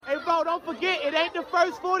bro. Don't forget, it ain't the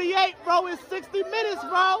first 48, bro. It's 60 minutes,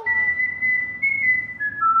 bro.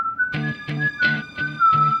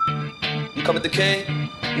 You come with the king,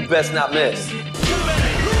 you best not miss. You better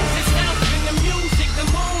lose yourself in the music, the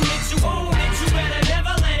moment you own it, you better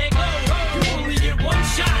never let it go. You only get one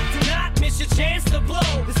shot, do not miss your chance to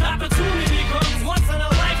blow. This opportunity comes once in a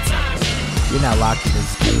lifetime. You're now locked in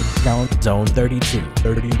Zone 32.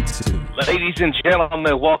 Ladies and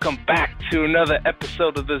gentlemen, welcome back to another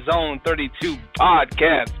episode of the Zone 32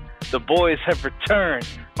 podcast. The boys have returned.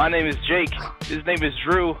 My name is Jake. His name is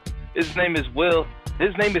Drew. His name is Will.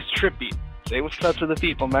 His name is Trippy. Say what's up to the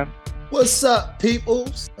people, man. What's up,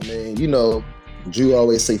 peoples? I mean, you know, Drew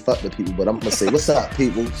always say fuck the people, but I'm going to say what's up,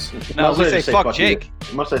 peoples? No, we say fuck Jake.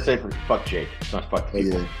 Must I say fuck Jake? It's not fuck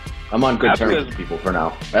people. Yeah. I'm on good terms with people for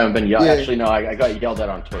now. I haven't been yelled. Yeah. Actually, no, I got yelled at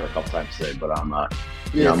on Twitter a couple times today, but I'm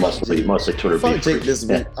mostly Twitter. Fuck beef. Jake this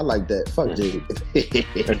week. Yeah. I like that. Fuck Jake.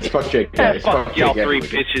 It's fuck Jake. Yeah, it's Fuck y'all Jake three every week.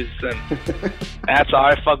 bitches. And that's all.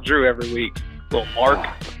 I fuck Drew every week. Little Mark.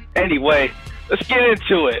 Anyway, let's get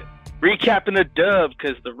into it. Recapping the dub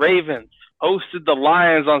because the Ravens hosted the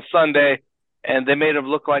Lions on Sunday, and they made them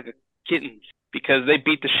look like kittens because they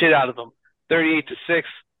beat the shit out of them, 38-6.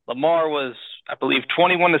 Lamar was, I believe,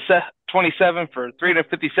 21-27 for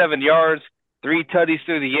 357 yards, 3 tutties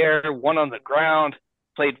through the air, 1 on the ground.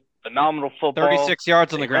 Played phenomenal football. 36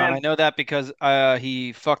 yards on the They ground. ran- I know that because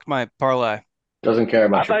he fucked my parlay. Doesn't care I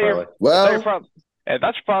about thought your your parlay. Well,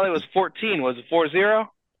 that's probably was 14. Was it 4-0?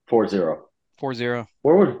 4-0. 4-0.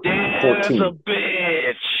 Where was Damn, 14? that's a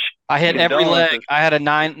bitch. I hit every Condolences. leg. I had a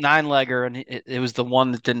nine legger, and it was the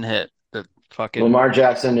one that didn't hit. The fucking Lamar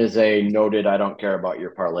Jackson is a noted I don't care about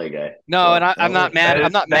your parlay guy. no, So, and I'm not mad. That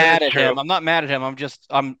I'm not is mad at true. him. I'm not mad at him. I'm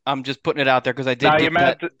just putting it out there because I did. Now give you're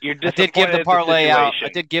mad. that- You're I did give disappointed the at parlay out. I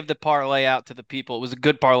situation. did give the parlay out to the people. It was a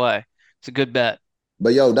good parlay. It's a good bet.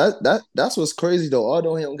 but yo, that's what's crazy though.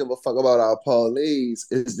 Although he don't give a fuck about our parlays,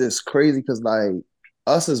 it's just crazy because like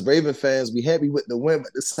us as Raven fans, we happy with the win, but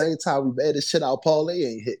at the same time we mad as shit our parlay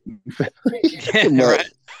ain't hit. Right.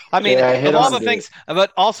 I mean, Yeah, I hit of all on the it. things,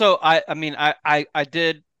 but also I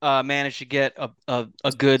did manage to get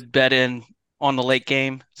a good bet in on the late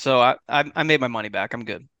game, so I made my money back. I'm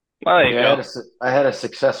good. Well, there you Yeah, go. I had a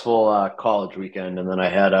successful college weekend, and then I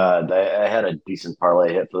had a decent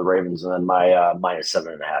parlay hit for the Ravens, and then my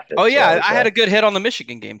 -7.5 hit. Oh yeah, So I had a good hit on the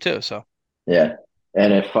Michigan game too. So yeah.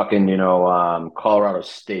 And if fucking, Colorado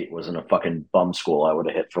State was in a fucking bum school, I would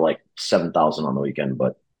have hit for like 7,000 on the weekend.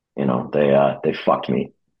 But, they fucked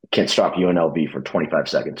me. Can't stop UNLV for 25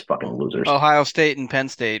 seconds. Fucking losers. Ohio State and Penn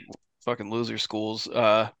State, fucking loser schools.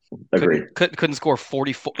 Agreed. Couldn't score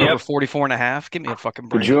 44 Yep. over 44 and a half. Give me a fucking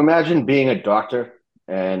break. Could you imagine being a doctor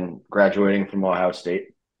and graduating from Ohio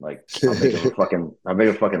State? Like, how big of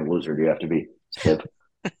a fucking loser do you have to be? Skip.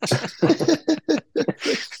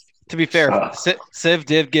 To be fair, Uh. Civ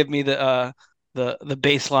did give me the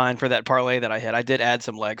baseline for that parlay that I hit. I did add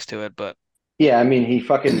some legs to it, but Yeah, I mean, he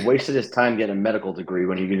fucking wasted his time getting a medical degree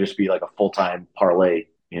when he could just be like a full-time parlay,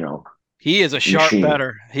 he is a sharp Machine.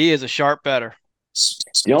 better. He is a sharp better.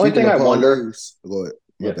 The only Speaking thing of I wonder- parlays- Go ahead.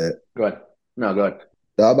 My Yeah. bad. Go ahead. No, go ahead.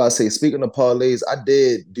 I was about to say, speaking of parlays, I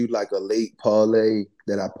did do like a late parlay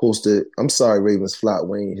that I posted. I'm sorry, Ravens flat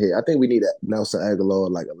Wayne hit. I think we need Nelson Aguilar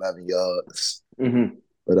like 11 yards. Mm-hmm.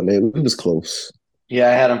 But I mean, we was close. Yeah,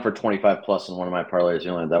 I had him for 25 plus in one of my parlays. He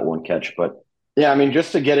only had that one catch. But yeah, I mean,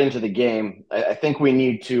 just to get into the game, I think we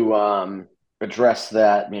need to address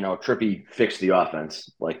that, Trippy fixed the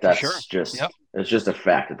offense. Like that's Sure. just Yep. it's just a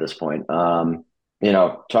fact at this point.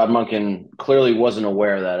 Todd Monken clearly wasn't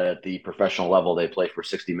aware that at the professional level they play for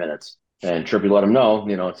 60 minutes. And Trippy let him know,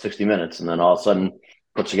 it's 60 minutes, and then all of a sudden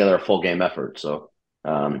puts together a full game effort. So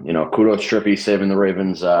kudos Trippy saving the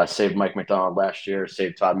Ravens, saved Mike McDonald last year,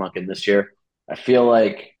 saved Todd Monken this year. I feel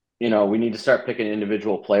like, we need to start picking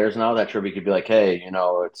individual players now that Trippy could be like, hey,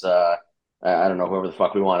 it's I don't know, whoever the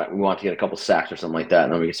fuck we want to get a couple sacks or something like that,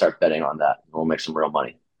 and then we can start betting on that, and we'll make some real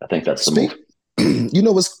money. I think that's the move. You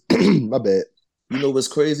know what's my bad. You know what's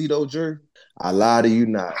crazy though, Jer? I lie to you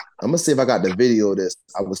not. I'm gonna see if I got the video of this.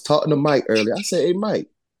 I was talking to Mike earlier. I said, hey Mike,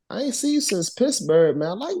 I ain't seen you since Pittsburgh, man.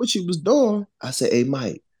 I like what you was doing. I said, hey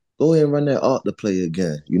Mike, go ahead and run that art to play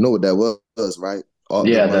again. You know what that was, right? Art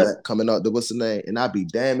Yeah, that coming out the what's the name? And I'd be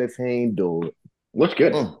damn if he ain't do it. Looks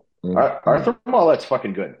good. Arthur Maulet's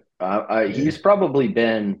fucking good. He's probably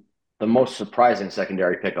been the most surprising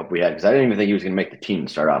secondary pickup we had because I didn't even think he was going to make the team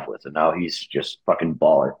to start off with, and now he's just fucking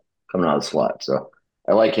baller coming out of the slot. So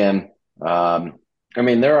I like him.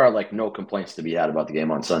 There are like no complaints to be had about the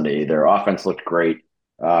game on Sunday. Their offense looked great.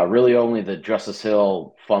 Really only the Justice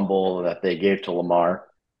Hill fumble that they gave to Lamar,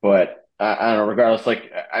 but I don't know. Regardless,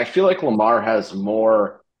 like I feel like Lamar has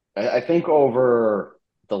more. I think over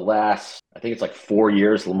the last, I think it's like 4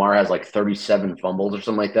 years, Lamar has like 37 fumbles or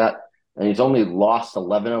something like that, and he's only lost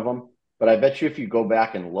 11 of them. But I bet you if you go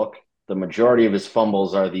back and look, the majority of his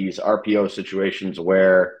fumbles are these RPO situations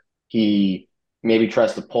where he maybe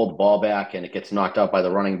tries to pull the ball back and it gets knocked out by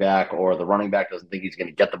the running back, or the running back doesn't think he's going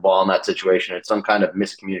to get the ball in that situation. It's some kind of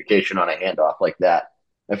miscommunication on a handoff like that.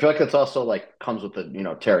 I feel like that's also like comes with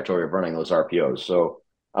the territory of running those RPOs. So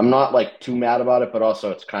I'm not like too mad about it, but also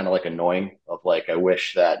it's kind of like annoying. Of like I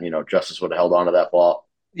wish that Justice would have held on to that ball.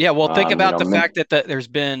 Yeah, well, think about the Min- fact that there's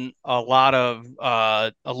been a lot of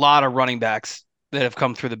running backs that have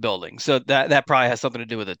come through the building, so that probably has something to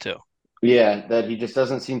do with it too. yeah, that he just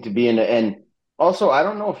doesn't seem to be in. And also, I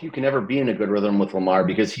don't know if you can ever be in a good rhythm with Lamar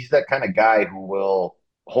because he's that kind of guy who will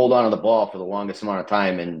hold on to the ball for the longest amount of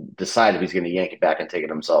time and decide if he's going to yank it back and take it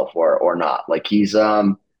himself or not. Like he's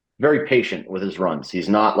very patient with his runs. He's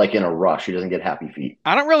not like in a rush. He doesn't get happy feet.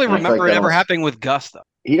 I don't really And I feel remember like it that ever was happening with Gus though.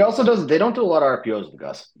 he also does. They don't do a lot of RPOs with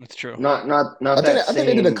Gus. That's true. Not I that think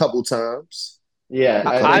they did a same. couple times. Yeah, A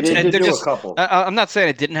I, couple they times. did they're do a just. couple. I'm not saying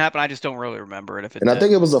it didn't happen. I just don't really remember it if it And I did.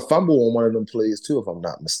 think it was a fumble on one of them plays too, if I'm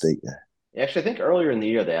not mistaken. Actually, I think earlier in the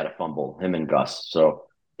year they had a fumble, him and Gus. So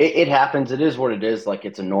it happens. It is what it is. Like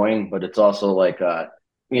it's annoying, but it's also like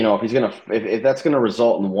if he's gonna if that's gonna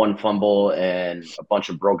result in one fumble and a bunch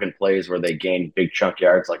of broken plays where they gain big chunk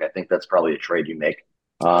yards, like I think that's probably a trade you make.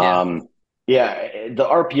 Yeah. Yeah, the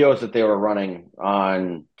RPOs that they were running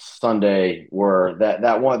on Sunday were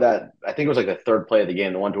that one that I think it was like the third play of the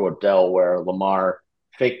game, the one to Odell where Lamar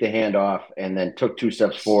faked the handoff and then took 2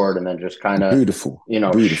 steps forward and then just kind of Beautiful.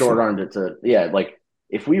 short armed it to like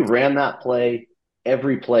if we ran that play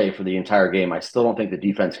every play for the entire game, I still don't think the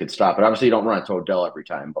defense could stop it. Obviously, you don't run it to Odell every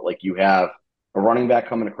time, but like you have a running back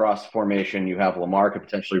coming across the formation, you have Lamar could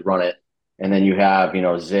potentially run it, and then you have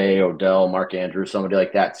Zay, Odell, Mark Andrews, somebody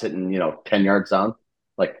like that sitting 10 yards down.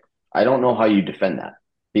 Like I don't know how you defend that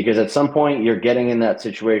because at some point you're getting in that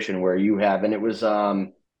situation where you have, and it was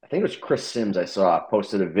I think it was Chris Sims I saw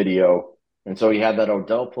posted a video. And so he had that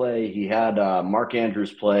Odell play. He had Mark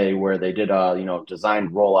Andrews play where they did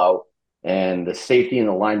designed rollout, and the safety and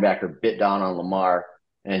the linebacker bit down on Lamar,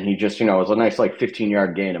 and he just it was a nice like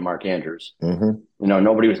 15-yard gain to Mark Andrews. Mm-hmm.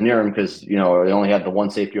 Nobody was near him because they only had the one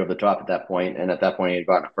safety over the top at that point, and at that point he had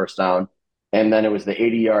gotten a first down. And then it was the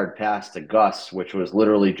 80-yard pass to Gus, which was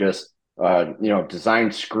literally just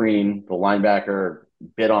designed screen. The linebacker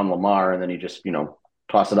bit on Lamar, and then he just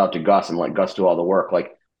tossed it out to Gus and let Gus do all the work.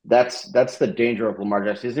 Like that's the danger of Lamar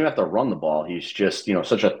Jackson. He doesn't even have to run the ball. He's just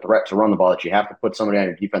such a threat to run the ball that you have to put somebody on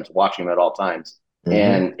your defense watching him at all times. Mm-hmm.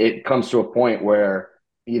 And it comes to a point where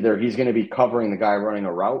either he's going to be covering the guy running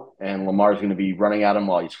a route and Lamar's going to be running at him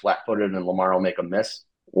while he's flat-footed and Lamar will make a miss,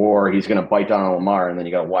 or he's going to bite down on Lamar and then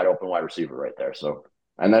you got a wide open wide receiver right there. So,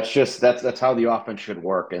 and that's how the offense should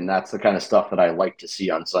work. And that's the kind of stuff that I like to see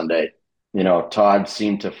on Sunday. Todd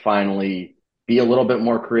seemed to finally be a little bit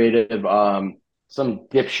more creative. Some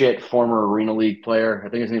dipshit former Arena League player, I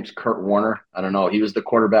think his name's Kurt Warner. I don't know. He was the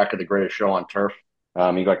quarterback of the greatest show on turf.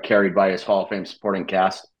 He got carried by his Hall of Fame supporting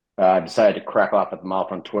cast. Decided to crack off at the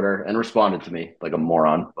mouth on Twitter and responded to me like a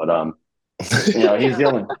moron. But he's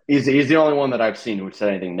the only one that I've seen who said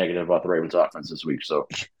anything negative about the Ravens offense this week. So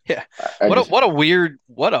yeah, what a weird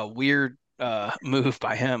move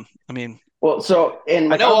by him. I mean, well, so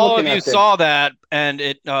and I know all of you saw that, and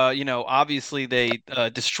it obviously they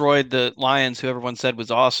destroyed the Lions, who everyone said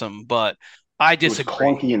was awesome, but I disagree.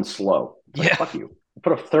 It was clunky and slow. Like, yeah, fuck you.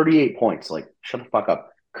 Put up 38 points. Like, shut the fuck up.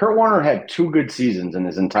 Kurt Warner had 2 good seasons in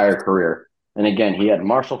his entire career. And again, he had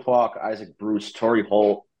Marshall Faulk, Isaac Bruce, Torrey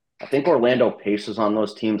Holt. I think Orlando Pace was on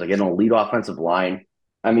those teams. Like, an elite offensive line.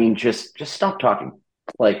 I mean, just stop talking.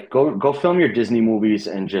 Like, go film your Disney movies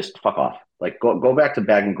and just fuck off. Like, go back to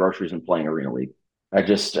bagging groceries and playing Arena League.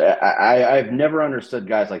 I've never understood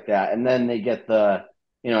guys like that. And then they get I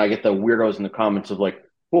get the weirdos in the comments of like,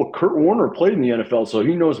 well, Kurt Warner played in the NFL, so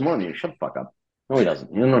he knows money. Shut the fuck up. No, he doesn't.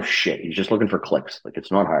 He doesn't know shit. He's just looking for clicks. Like,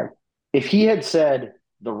 it's not hard. If he had said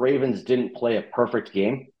the Ravens didn't play a perfect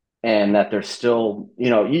game and that they're still,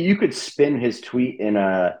 you could spin his tweet in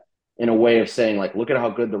a way of saying, like, look at how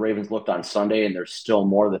good the Ravens looked on Sunday and there's still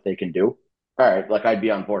more that they can do. All right, like, I'd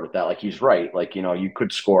be on board with that. Like, he's right. Like, you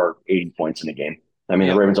could score 80 points in a game. I mean,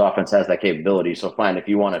 The Ravens offense has that capability. So fine, if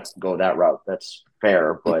you want to go that route, that's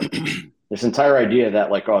fair. But this entire idea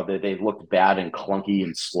that, like, they looked bad and clunky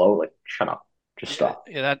and slow, like, shut up. Just stop.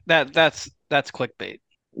 Yeah, that's clickbait.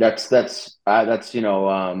 That's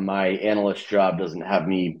my analyst job doesn't have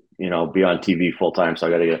me, be on TV full time, so I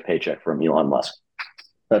got to get a paycheck from Elon Musk.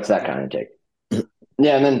 That's that kind of take.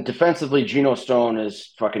 Yeah, and then defensively, Geno Stone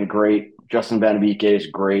is fucking great. Justin Banabike is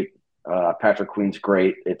great. Patrick Queen's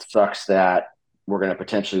great. It sucks that we're going to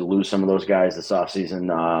potentially lose some of those guys this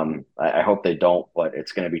offseason. I hope they don't, but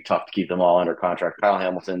it's going to be tough to keep them all under contract. Kyle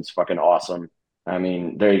Hamilton's fucking awesome. I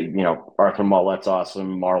mean, Arthur Maulet's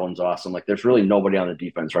awesome. Marlon's awesome. Like, there's really nobody on the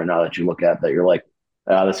defense right now that you look at that you're like,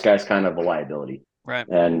 this guy's kind of a liability. Right.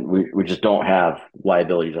 And we just don't have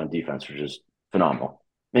liabilities on defense, which is phenomenal.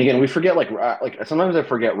 And again, we forget like sometimes I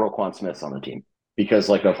forget Roquan Smith's on the team because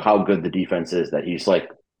like of how good the defense is that he's like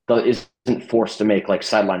isn't forced to make like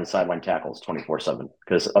sideline to sideline tackles 24/7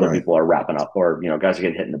 because other people are wrapping up or guys are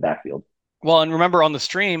getting hit in the backfield. Well, and remember on the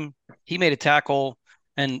stream, he made a tackle,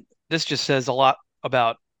 and this just says a lot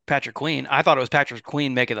about Patrick Queen. I thought it was Patrick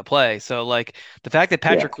Queen making the play. So like the fact that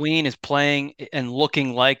Patrick Queen is playing and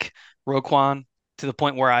looking like Roquan to the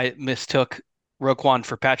point where I mistook Roquan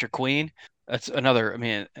for Patrick Queen. That's another. I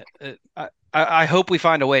mean, I hope we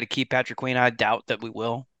find a way to keep Patrick Queen. I doubt that we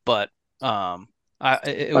will, but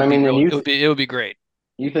it would be great.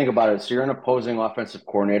 You think about it. So you're an opposing offensive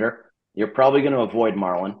coordinator. You're probably going to avoid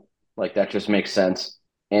Marlon. Like that just makes sense.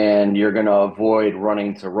 And you're going to avoid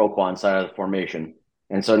running to Roquan's side of the formation.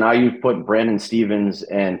 And so now you've put Brandon Stevens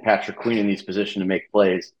and Patrick Queen in these positions to make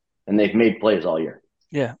plays, and they've made plays all year.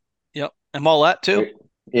 Yeah. Yep. And Mollett too.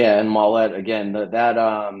 Yeah, and Mollett again.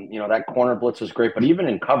 That corner blitz was great, but even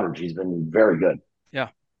in coverage, he's been very good. Yeah.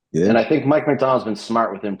 And I think Mike Macdonald's been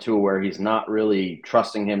smart with him too, where he's not really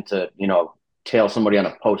trusting him to, tail somebody on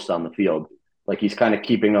a post on the field. Like he's kind of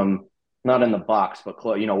keeping them not in the box, but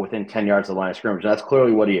within 10 yards of the line of scrimmage. That's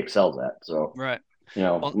clearly what he excels at. So right.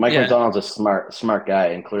 Mike Macdonald's a smart guy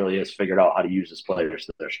and clearly has figured out how to use his players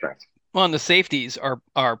to their strengths. Well, and the safeties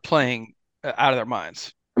are playing out of their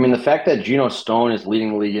minds. I mean, the fact that Geno Stone is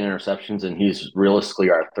leading the league in interceptions and he's realistically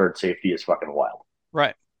our third safety is fucking wild.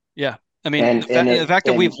 Right. Yeah. I mean, the fact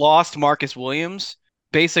that we've lost Marcus Williams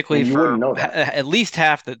basically for at least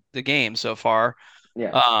half the game so far.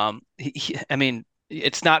 Yeah.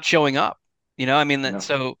 It's not showing up.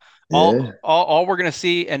 So all we're gonna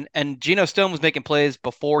see, and Geno Stone was making plays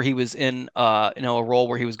before he was in a role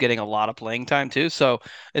where he was getting a lot of playing time too. So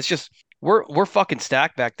it's just we're fucking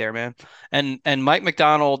stacked back there, man. And Mike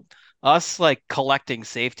Macdonald, us like collecting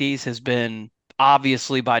safeties has been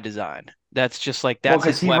obviously by design. That's just like that's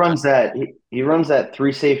because he runs that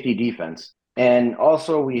three safety defense, and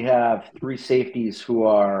also we have three safeties who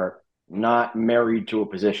are not married to a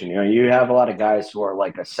position. You have a lot of guys who are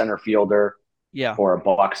like a center fielder, or a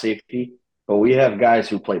box safety, but we have guys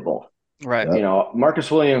who play both. Right. Marcus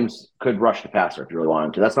Williams could rush the passer if you really want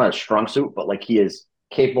him to. That's not a strong suit, but like he is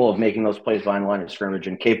capable of making those plays behind the line of scrimmage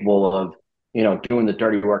and capable of doing the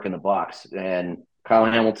dirty work in the box. And Kyle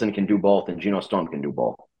Hamilton can do both, and Geno Stone can do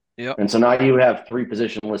both. Yep. And so now you have three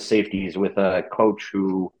positionless safeties with a coach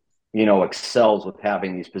who, excels with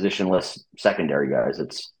having these positionless secondary guys.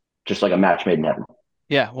 It's just like a match made in heaven.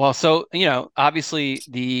 Yeah. Well, so, obviously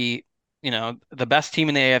the best team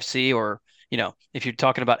in the AFC, or, if you're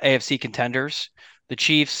talking about AFC contenders, the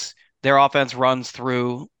Chiefs, their offense runs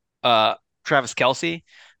through Travis Kelce,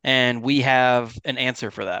 and we have an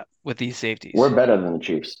answer for that with these safeties. We're better than the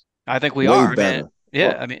Chiefs. I think we are, better. Man.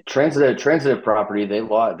 Yeah, well, transitive property. They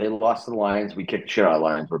lost to the Lions. We kicked the shit out of the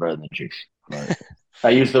Lions. We're better than the Chiefs. Right. I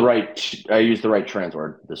used the right trans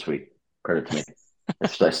word this week. Credit to me.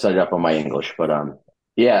 I studied up on my English, but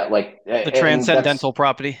the transcendental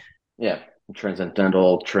property. Yeah,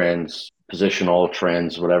 transcendental,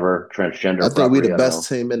 transpositional, whatever, transgender. I think we're the best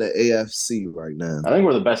team in the AFC right now. I think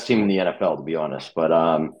we're the best team in the NFL, to be honest. But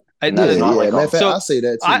I say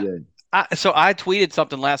that too. So I tweeted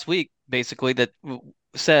something last week, basically, that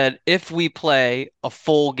said if we play a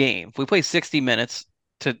full game, if we play 60 minutes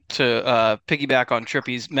to piggyback on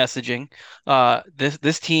Trippy's messaging,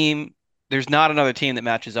 this team, there's not another team that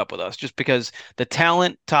matches up with us, just because the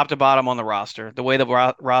talent top to bottom on the roster, the way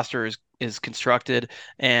the roster is constructed,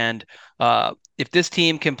 and if this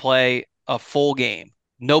team can play a full game,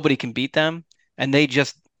 nobody can beat them, and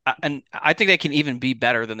I think they can even be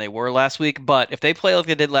better than they were last week. But if they play like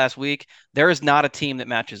they did last week, there is not a team that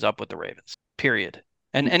matches up with the Ravens. Period.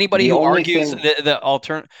 And anybody who argues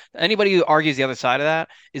anybody who argues the other side of that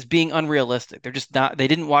is being unrealistic. They're just not. They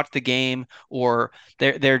didn't watch the game, or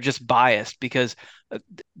they're just biased, because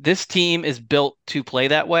this team is built to play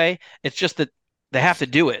that way. It's just that they have to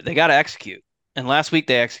do it. They got to execute. And last week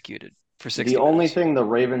they executed for 60 The minutes. only thing the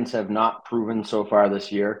Ravens have not proven so far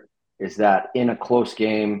this year is that in a close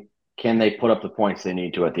game, can they put up the points they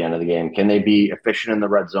need to at the end of the game? Can they be efficient in the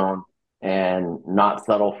red zone and not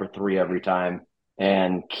settle for three every time?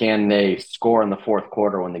 And can they score in the fourth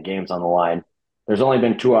quarter when the game's on the line? There's only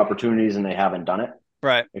been two opportunities and they haven't done it.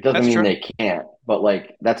 Right. It doesn't That's mean true. they can't, but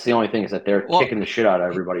like that's the only thing is that they're Well, kicking the shit out of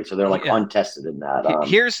everybody, so they're like yeah. untested in that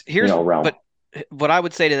Here's realm. but what I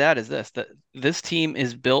would say to that is this, that this team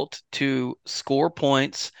is built to score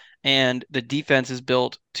points and the defense is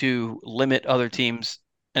built to limit other teams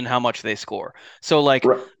and how much they score. So like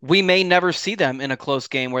Right. we may never see them in a close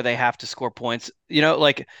game where they have to score points. You know,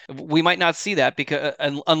 like we might not see that because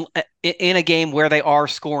in a game where they are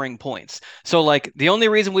scoring points. So like the only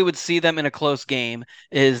reason we would see them in a close game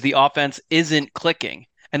is the offense isn't clicking.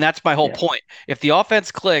 And that's my whole Yeah. point. If the offense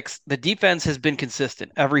clicks, the defense has been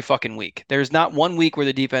consistent every fucking week. There's not one week where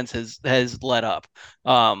the defense has let up.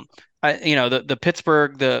 The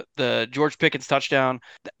Pittsburgh, the George Pickens touchdown,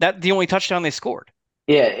 that the only touchdown they scored.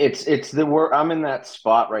 Yeah, it's the where I'm in that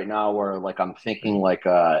spot right now where like I'm thinking like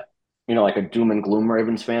like a doom and gloom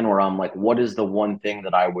Ravens fan where I'm like, what is the one thing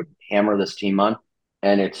that I would hammer this team on?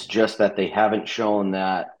 And it's just that they haven't shown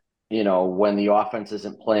that, when the offense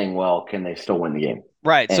isn't playing well, can they still win the game?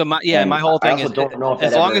 Right. So my whole I thing also is don't know if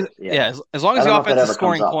as that long ever, as as long I as don't the know if that offense is ever comes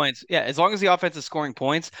scoring up. points, as long as the offense is scoring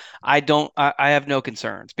points, I have no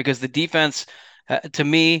concerns because the defense to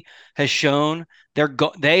me has shown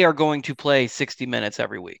they are going to play 60 minutes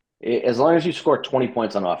every week. As long as you score 20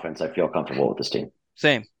 points on offense, I feel comfortable with this team.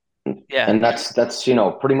 Same. Yeah. And that's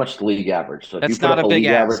pretty much the league average. So if you That's put not up a a big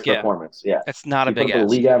league average ask. Yeah. performance, That's not a if you big put up a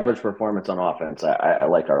ask. league average performance on offense, I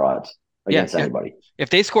like our odds against Yeah. anybody. If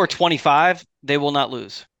they score 25, they will not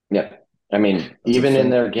lose. Yeah. I mean, That's even in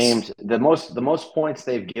their fact. games, the most points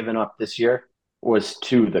they've given up this year was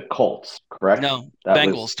to the Colts, correct? No, That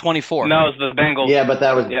Bengals was 24. No, it's the Bengals. Yeah, but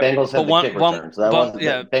that was Yep. Bengals had But the kick return. So that wasn't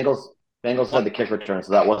yeah. Bengals had the kick return,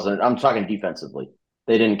 so that wasn't I'm talking defensively.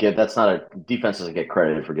 They didn't get that's not a defense doesn't get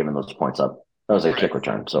credited for giving those points up. That was a kick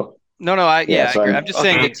return. So No, I so agree. I'm just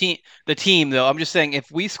saying okay. the team though. I'm just saying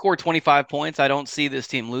if we score 25 points, I don't see this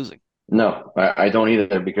team losing. no, I don't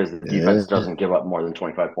either because the defense Yeah. doesn't give up more than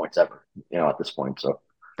 25 points ever, at this point. So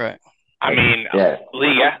Right. I mean, yeah.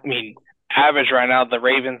 average right now, the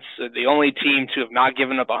Ravens are the only team to have not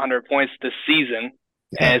given up 100 points this season,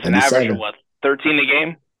 as an average of 13 a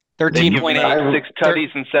game. They've given 13.8 up 6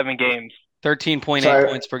 tutties in 7 games. 13.8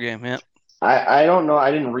 points per game. Yeah. I don't know. I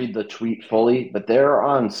didn't read the tweet fully, but they're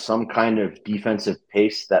on some kind of defensive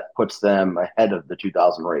pace that puts them ahead of the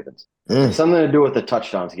 2000 Ravens. It's something to do with the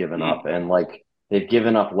touchdowns given up, and like they've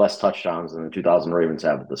given up less touchdowns than the 2000 Ravens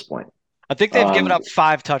have at this point. I think they've given up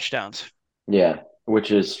 5 touchdowns. Yeah,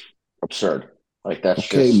 which is absurd. Like that's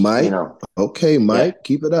Okay, just, Mike. Okay, Mike. Yeah.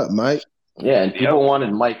 Keep it up, Mike. Yeah, and people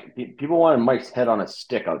wanted Mike's head on a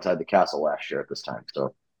stick outside the castle last year at this time.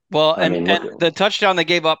 So Well, I mean, and the touchdown they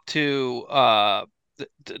gave up to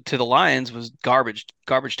the Lions was garbage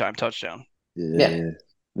time touchdown. Yeah.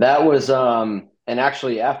 That was and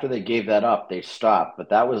actually after they gave that up, they stopped. But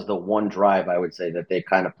that was the one drive I would say that they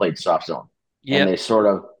kind of played soft zone. Yeah. And they sort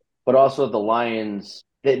of but also the Lions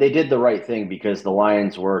they did the right thing because the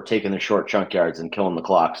Lions were taking the short chunk yards and killing the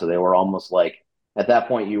clock. So they were almost like at that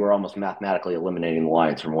point you were almost mathematically eliminating the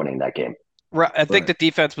Lions from winning that game. Right. I think the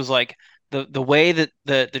defense was like the way that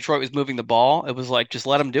the Detroit was moving the ball, it was like just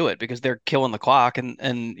let them do it because they're killing the clock and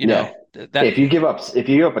know that if you give up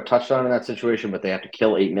a touchdown in that situation, but they have to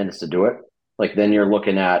kill 8 minutes to do it, like then you're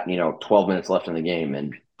looking at 12 minutes left in the game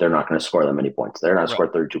and they're not going to score that many points. They're not score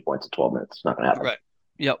 32 points in 12 minutes. It's not going to happen. Right.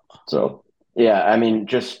 Yep. So yeah, I mean,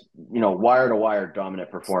 just wire to wire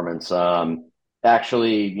dominant performance.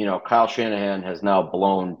 Actually, Kyle Shanahan has now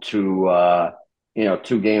blown two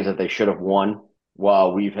games that they should have won.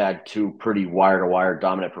 While we've had 2 pretty wire-to-wire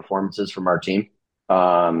dominant performances from our team.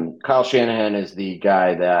 Kyle Shanahan is the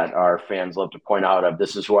guy that our fans love to point out of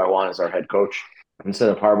this is who I want as our head coach instead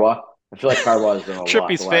of Harbaugh. I feel like Harbaugh has done a lot.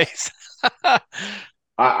 Trippy's face.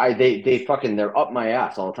 They're up my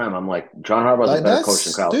ass all the time. I'm like, John Harbaugh's a better coach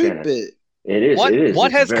than Kyle Shanahan. It is.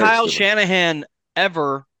 What has Kyle stupid. Shanahan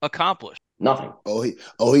ever accomplished? Nothing. He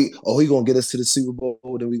gonna get us to the Super Bowl,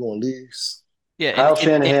 then we gonna lose. Yeah, Kyle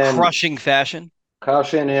Shanahan, in crushing fashion. Kyle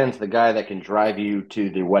Shanahan's the guy that can drive you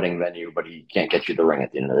to the wedding venue, but he can't get you the ring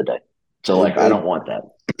at the end of the day. So, I don't want that.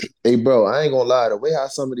 Hey, bro, I ain't gonna lie. The way how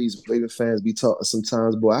some of these Raven fans be talking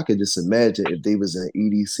sometimes, boy, I could just imagine if they was in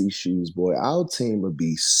EDC shoes, boy, our team would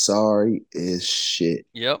be sorry as shit.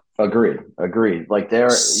 Yep. Agreed. Like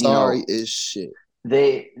they're sorry as shit.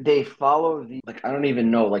 They follow I don't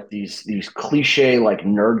even know these cliche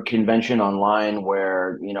nerd convention online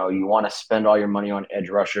where you want to spend all your money on edge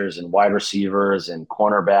rushers and wide receivers and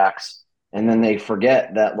cornerbacks, and then they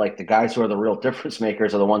forget that the guys who are the real difference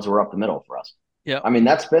makers are the ones who are up the middle for us. Yeah, I mean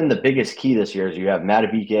that's been the biggest key this year. Is you have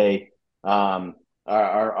Madubuike, our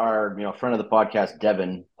friend of the podcast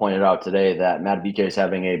Devin pointed out today that Madubuike is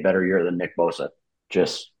having a better year than Nick Bosa.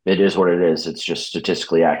 just it is what it is. It's just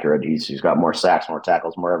statistically accurate. He's got more sacks, more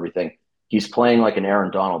tackles, more everything. He's playing like an Aaron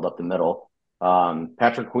Donald up the middle.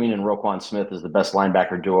 Patrick Queen and Roquan Smith is the best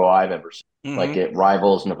linebacker duo I've ever seen. Like it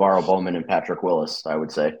rivals Navarro Bowman and Patrick Willis, I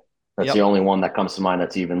would say. That's the only one that comes to mind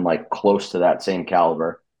that's even like close to that same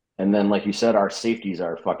caliber. And then, like you said, our safeties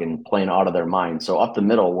are fucking playing out of their mind. So up the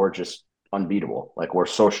middle, we're just unbeatable. Like we're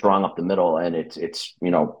so strong up the middle, and it's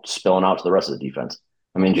spilling out to the rest of the defense.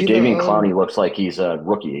 I mean, Jadeveon Clowney looks like he's a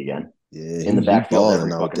rookie again. Yeah, in the backfield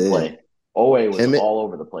every fucking play. Owe was all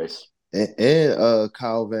over the place. And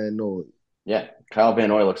Kyle Van Noy. Yeah, Kyle Van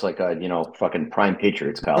Noy looks like a fucking prime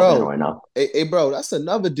Patriots Kyle Van Noy now. Hey, bro, that's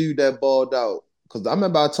another dude that balled out. Because I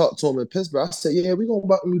remember I talked to him in Pittsburgh. I said, yeah, we're going to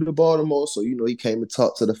welcome you to Baltimore. So, he came and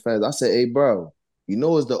talked to the fans. I said, hey, bro,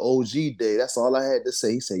 it's the OG day. That's all I had to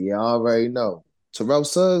say. He said, yeah, I already know. Terrell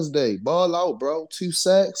Suggs day. Ball out, bro. 2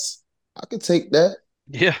 sacks. I could take that.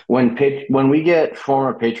 Yeah. When we get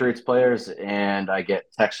former Patriots players and I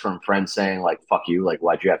get texts from friends saying, like, fuck you, like,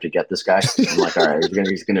 why'd you have to get this guy? I'm like, all right,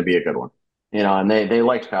 he's gonna be a good one. And they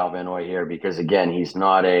liked Kyle Van Noy here because, again, he's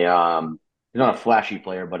not a flashy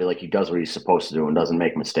player, but he does what he's supposed to do and doesn't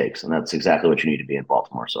make mistakes. And that's exactly what you need to be in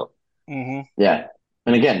Baltimore. So, yeah.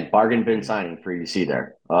 And again, bargain bin signing for EDC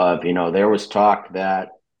there. There was talk that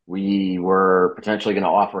we were potentially going to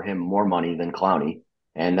offer him more money than Clowney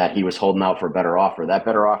and that he was holding out for a better offer. That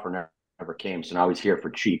better offer never came. So now he's here for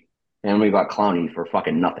cheap. And we got Clowney for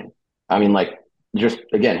fucking nothing. I mean, just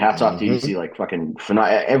again, hats off to EDC, like fucking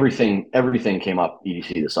everything came up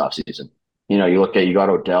EDC this offseason. You got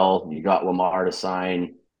Odell, you got Lamar to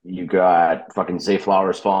sign, you got fucking Zay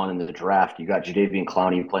Flowers falling in the draft, you got Jadeveon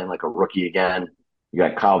Clowney playing like a rookie again, you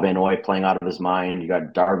got Kyle Van Noy playing out of his mind, you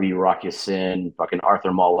got Darby Rock-Ya-Sin, fucking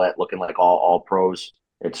Arthur Mollett looking like all pros.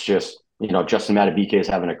 It's just, Justin Madubuike is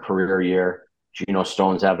having a career year, Geno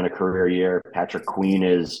Stone's having a career year, Patrick Queen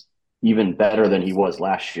is even better than he was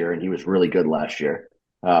last year, and he was really good last year.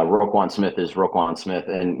 Roquan Smith is Roquan Smith,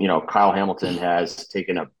 and Kyle Hamilton has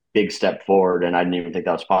taken a big step forward, and I didn't even think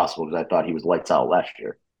that was possible because I thought he was lights out last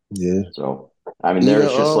year. Yeah. So, I mean,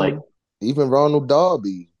 there's just even Ronald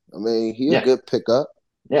Darby. I mean, he's a good pickup.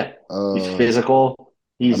 Yeah. He's physical.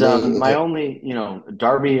 He's Darby,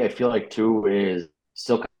 I feel like, too, is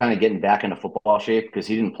still kind of getting back into football shape because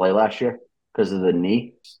he didn't play last year because of the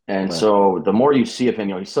knee. And so the more you see of him,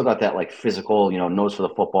 he's still got that physical, nose for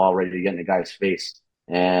the football, ready to get in the guy's face.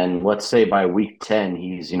 And let's say by week 10,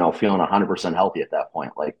 he's, feeling 100% healthy at that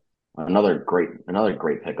point. Like another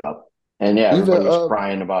great pickup. And yeah, everybody was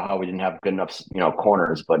crying about how we didn't have good enough,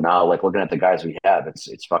 corners. But now, looking at the guys we have,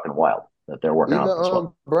 it's fucking wild that they're working out this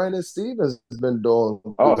well. Brandon Stevens has been doing.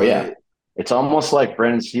 Oh yeah, it's almost like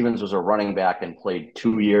Brandon Stevens was a running back and played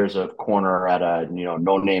 2 years of corner at a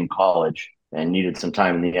no-name college and needed some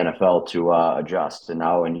time in the NFL to adjust. And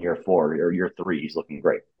now in year 4 or year 3, he's looking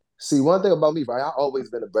great. See, one thing about me, right? I've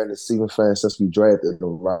always been a Brandon Stevens fan since we drafted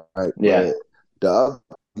him, right? Yeah. But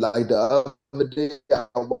the other day, I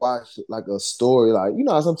watched a story.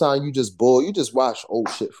 How sometimes you just watch old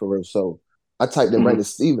shit for real. So I typed in Brandon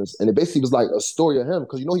Stevens, and it basically was like a story of him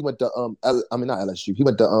because he went to not LSU. He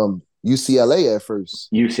went to UCLA at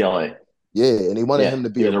first. UCLA. Yeah, and they wanted him to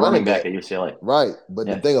be a running back at UCLA. Right. But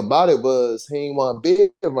the thing about it was he didn't want to be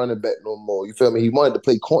a running back no more. You feel me? He wanted to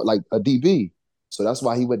play like a DB. So that's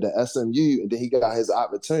why he went to SMU, and then he got his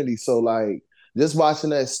opportunity. So, just watching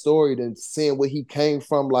that story and seeing where he came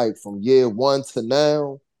from year 1 to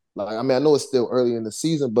now. I know it's still early in the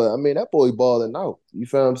season, but, that boy balling out. You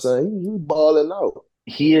feel what I'm saying? He balling out.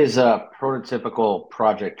 He is a prototypical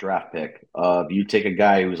project draft pick. You take a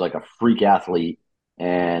guy who's like a freak athlete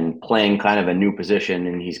and playing kind of a new position,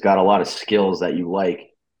 and he's got a lot of skills that you like,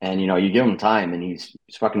 and you give him time, and he's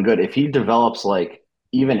fucking good. If he develops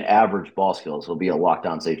even average ball skills, he'll be a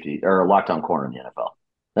lockdown safety or a lockdown corner in the NFL.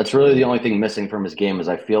 That's really the only thing missing from his game is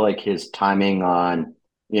I feel like his timing on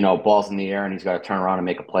balls in the air and he's got to turn around and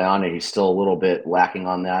make a play on it. He's still a little bit lacking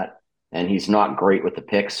on that, and he's not great with the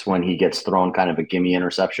picks when he gets thrown kind of a gimme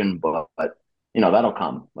interception, but that'll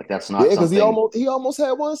come. That's not because he almost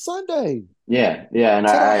had one Sunday. Yeah, and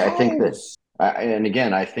I think that. And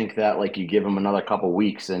again, I think that you give him another couple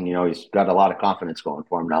weeks and, he's got a lot of confidence going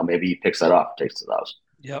for him now. Maybe he picks that up, takes to those.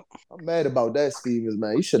 Yep. I'm mad about that, Stevens,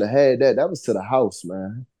 man. You should have had that. That was to the house,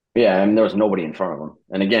 man. Yeah, I mean, there was nobody in front of him.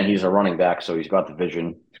 And again, he's a running back, so he's got the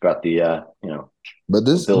vision. He's got the, But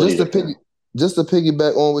just to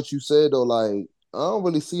piggyback on what you said, though, I don't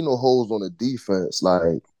really see no holes on the defense.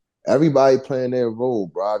 Everybody playing their role.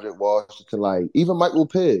 Broderick Washington, even Michael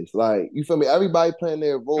Pierce. You feel me? Everybody playing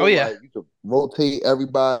their role. Oh, yeah. You could rotate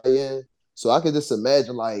everybody in. So I could just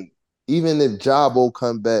imagine, even if Jabo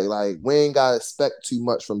come back, like we ain't gotta expect too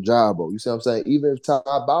much from Jabo. You see what I'm saying? Even if Ty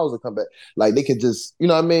Bowser come back, like they could just, you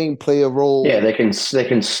know what I mean, play a role. Yeah, they can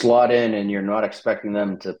slot in, and you're not expecting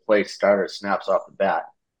them to play starter snaps off the bat,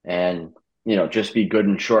 and just be good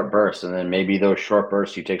in short bursts, and then maybe those short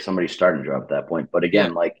bursts you take somebody's starting job at that point. But Yeah.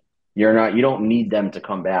 again, like you don't need them to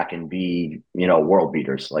come back and be world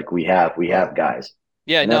beaters. Like we have guys.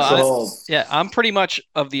 Yeah, And no, that's the whole. I'm pretty much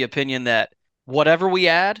of the opinion that whatever we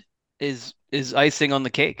add is icing on the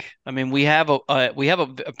cake. I mean, we have a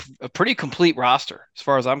pretty complete roster as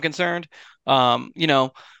far as I'm concerned.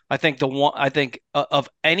 I think of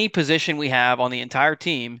any position we have on the entire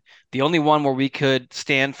team, the only one where we could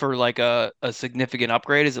stand for like a significant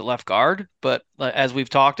upgrade is at left guard. But as we've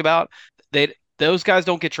talked about, those guys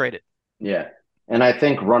don't get traded. Yeah. And I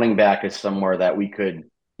think running back is somewhere that we could,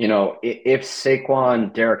 if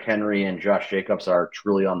Saquon, Derrick Henry, and Josh Jacobs are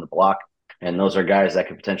truly on the block, and those are guys that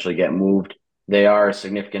could potentially get moved, they are a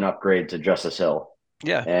significant upgrade to Justice Hill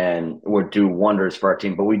Yeah. and would do wonders for our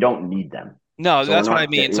team, but we don't need them. No, So that's we're what I not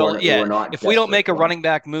mean. de- So we're- yeah, we're not if we don't desperate make a for them. running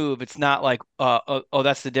back move, it's not like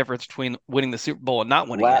that's the difference between winning the Super Bowl and not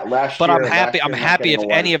winning La- it. last But I'm year- happy. last I'm year not happy if getting a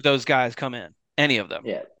wide- any of those guys come in. Any of them.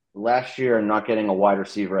 Yeah. Last year, not getting a wide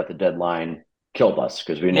receiver at the deadline killed us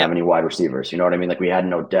because we didn't Yeah. have any wide receivers. You know what I mean? Like we had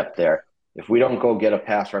no depth there. If we don't go get a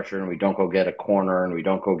pass rusher and we don't go get a corner and we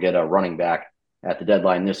don't go get a running back at the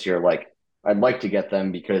deadline this year, like I'd like to get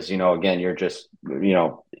them because, again, you're just,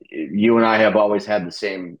 you and I have always had the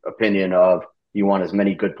same opinion of you want as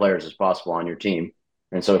many good players as possible on your team.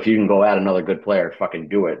 And so if you can go add another good player, fucking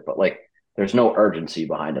do it. But like, there's no urgency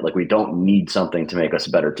behind it. Like we don't need something to make us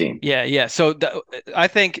a better team. Yeah, yeah. So I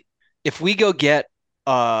think if we go get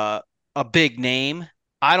a big name,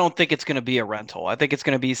 I don't think it's going to be a rental. I think it's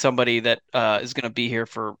going to be somebody that is going to be here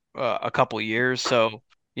for a couple years. So,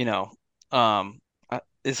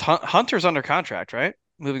 is Hunter's under contract, right?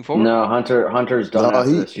 Moving forward? No, Hunter's done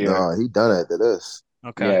after this year. No, he done after this.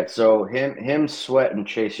 Okay. Yeah, so him, Sweat, and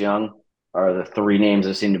Chase Young are the three names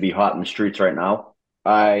that seem to be hot in the streets right now.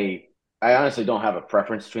 I honestly don't have a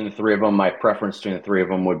preference between the three of them. My preference between the three of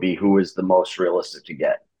them would be who is the most realistic to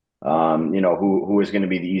get. Who is going to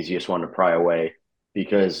be the easiest one to pry away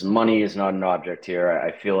because money is not an object here.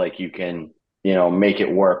 I feel like you can, make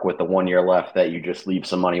it work with the 1 year left that you just leave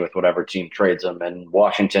some money with whatever team trades them. And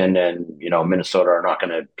Washington and, Minnesota are not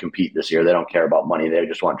going to compete this year. They don't care about money. They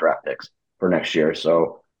just want draft picks for next year.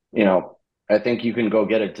 So, I think you can go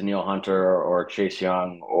get a Danielle Hunter or Chase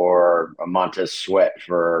Young or a Montez Sweat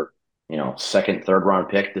for, second, third round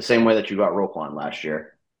pick, the same way that you got Roquan last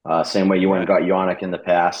year. Same way you went and got Yannick in the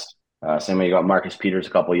past. Same way you got Marcus Peters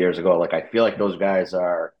a couple of years ago. Like, I feel like those guys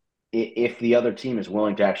are, if the other team is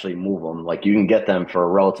willing to actually move them, like you can get them for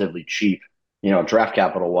relatively cheap, draft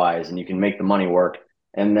capital wise, and you can make the money work.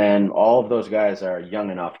 And then all of those guys are young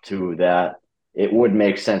enough too that it would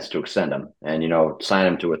make sense to extend them and, sign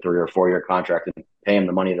them to a 3 or 4 year contract and pay them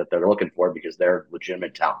the money that they're looking for because they're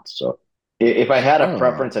legitimate talents. So if I had a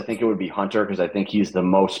preference, I think it would be Hunter because I think he's the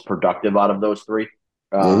most productive out of those three.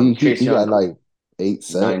 He Chase got Young, like 8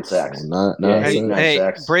 sacks. 9 sacks. Nine Hey, sacks. hey,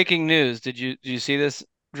 sacks. breaking news. Did you see this,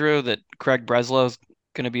 Drew, that Craig Breslow's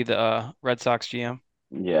going to be the Red Sox GM?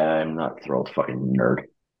 Yeah, I'm not thrilled. Fucking nerd.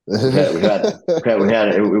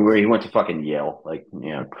 He went to fucking Yale. Like,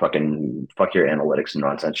 fucking fuck your analytics and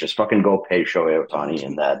nonsense. Just fucking go pay Shohei Ohtani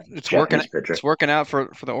and that It's Japanese working. pitcher. It's working out for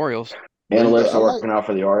the Orioles. Analytics I are like- working out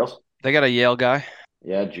for the Orioles. They got a Yale guy.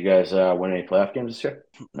 Yeah, did you guys win any playoff games this year?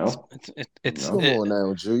 No. It's Come on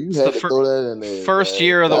now, Drew. You it's had the to fir- throw that in there. first man.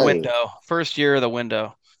 year of the Dang. window. First year of the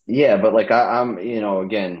window. Yeah, but like I'm,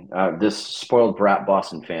 again, this spoiled brat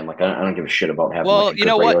Boston fan. Like I don't give a shit about having. Well, like, a you good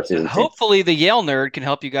know regular what? season team. Hopefully the Yale nerd can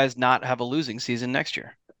help you guys not have a losing season next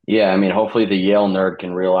year. Yeah, I mean, hopefully the Yale nerd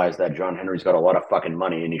can realize that John Henry's got a lot of fucking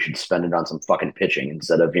money and he should spend it on some fucking pitching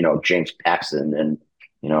instead of, James Paxton and,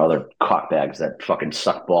 other cockbags that fucking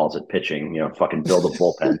suck balls at pitching, fucking build a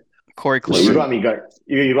bullpen. Corey So you Kluber. got me go-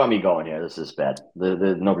 you got me going here. This is bad.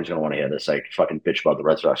 Nobody's gonna want to hear this. I fucking bitch about the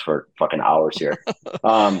Red Sox for fucking hours here.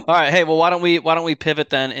 All right, hey, well, why don't we pivot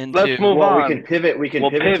then into Let's move Well, on. we can pivot. We can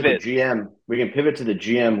We'll pivot to the pivot. GM. We can pivot to the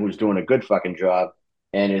GM who's doing a good fucking job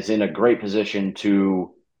and is in a great position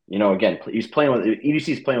to, again, he's playing with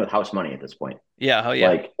EDC's playing with house money at this point. Yeah, oh yeah.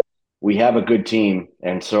 Like we have a good team,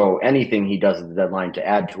 and so anything he does at the deadline to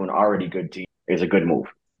add to an already good team is a good move.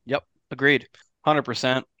 Yep, agreed.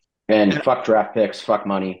 100%. And fuck draft picks, fuck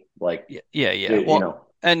money. Like Yeah. Well,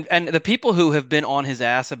 and the people who have been on his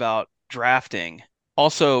ass about drafting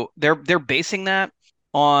also they're basing that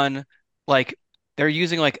on like they're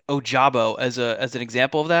using like Ojabo as an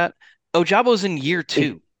example of that. Ojabo's in year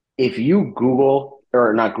 2. If you Google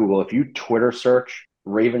or not Google, if you Twitter search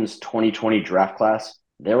Ravens 2020 draft class,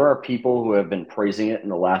 there are people who have been praising it in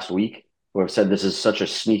the last week who have said this is such a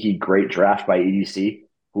sneaky, great draft by EDC,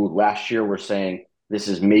 who last year were saying this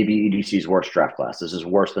is maybe EDC's worst draft class. This is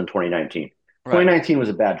worse than 2019. Right. 2019 was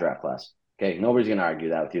a bad draft class. Okay, nobody's going to argue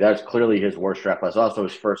that with you. That's clearly his worst draft class. Also,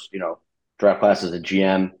 his first, draft class as a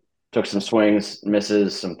GM. Took some swings,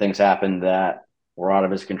 misses, some things happened that were out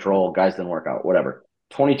of his control. Guys didn't work out, whatever.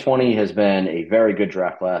 2020 has been a very good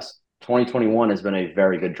draft class. 2021 has been a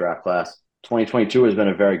very good draft class. 2022 has been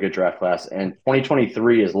a very good draft class, and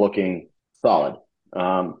 2023 is looking solid.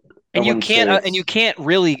 And you can't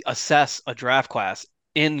really assess a draft class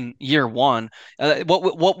in year one.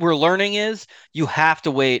 What we're learning is you have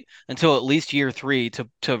to wait until at least year 3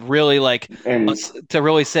 to really to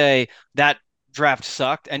really say that draft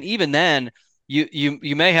sucked, and even then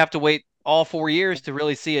you may have to wait all 4 years to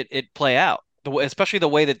really see it play out. Especially the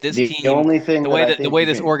way that this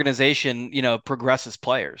this organization progresses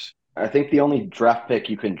players. I think the only draft pick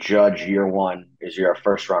you can judge year one is your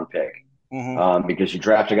first round pick. Mm-hmm. Because you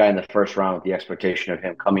draft a guy in the first round with the expectation of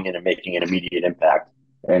him coming in and making an immediate impact.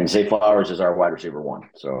 And Zay Flowers is our wide receiver 1.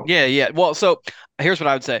 So yeah. Well, so here's what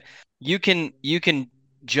I would say: you can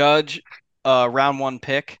judge a round 1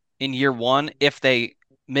 pick in year 1 if they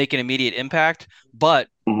make an immediate impact, but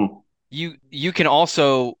you can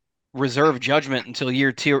also reserve judgment until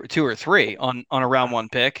year 2 or 3 on a round 1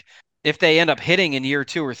 pick. If they end up hitting in year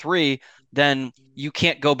 2 or 3, then you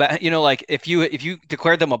can't go back. If you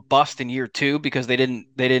declared them a bust in year 2 because they didn't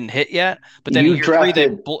hit yet, but then in year 3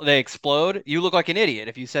 they explode, you look like an idiot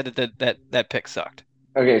if you said that pick sucked.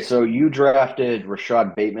 Okay, so you drafted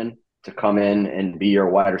Rashad Bateman to come in and be your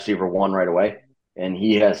wide receiver 1 right away, and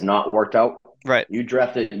he has not worked out. Right.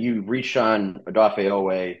 You reached on Odafe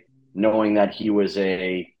Owe knowing that he was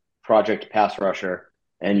a project pass rusher,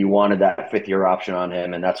 and you wanted that 5th-year option on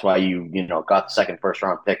him, and that's why you got the second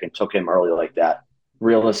first-round pick and took him early like that.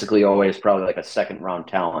 Realistically, Owe is probably like a second-round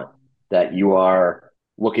talent that you are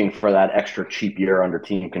looking for that extra cheap year under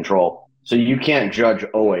team control. So you can't judge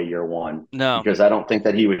Owe year 1. No. Because I don't think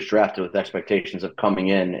that he was drafted with expectations of coming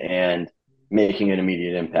in and making an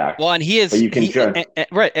immediate impact. Well, and he is. But you can judge.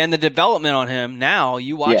 Right, and the development on him now,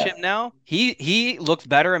 you watch him now, he looks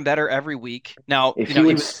better and better every week. Now, if he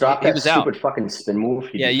would stop that stupid fucking spin move,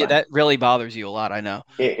 that really bothers you a lot, I know.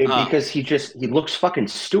 Because he looks fucking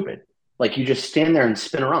stupid. Like, you just stand there and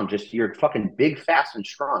spin around. You're fucking big, fast, and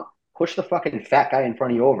strong. Push the fucking fat guy in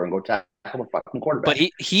front of you over and go tackle the fucking quarterback. But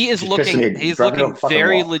he's looking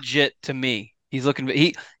very legit to me. He's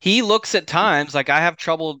looking. He looks at times like I have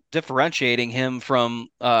trouble differentiating him from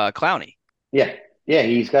Clowney. Yeah.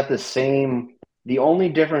 He's got the same. The only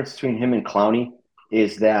difference between him and Clowney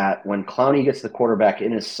is that when Clowney gets the quarterback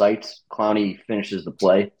in his sights, Clowney finishes the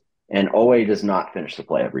play, and Owe does not finish the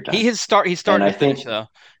play every time. He's starting to finish though.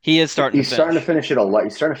 He is starting. He's starting to finish it a lot.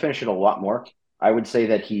 He's starting to finish it a lot more. I would say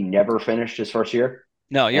that he never finished his first year.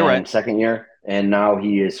 No, you're right. Second year. And now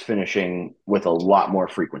he is finishing with a lot more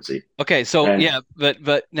frequency. Okay, so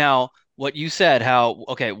but now what you said,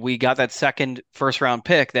 we got that second first round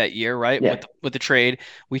pick that year, right? Yeah. With the trade,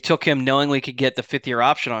 we took him knowing we could get the 5th-year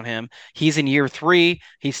option on him. He's in year 3.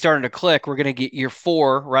 He's starting to click. We're going to get year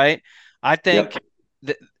 4, right? I think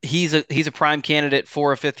that he's a prime candidate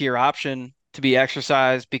for a 5th-year option to be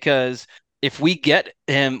exercised, because if we get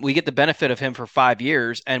him, we get the benefit of him for 5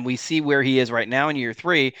 years, and we see where he is right now in year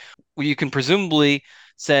 3. Well, you can presumably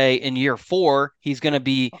say in year 4 he's going to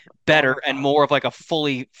be better and more of like a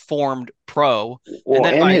fully formed pro. Well,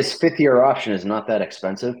 and his 5th-year option is not that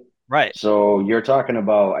expensive, right? So you're talking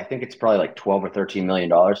about, I think it's probably like $12 or $13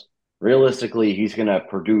 million. Realistically, he's going to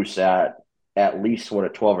produce at least what a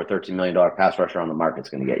 $12 or $13 million pass rusher on the market's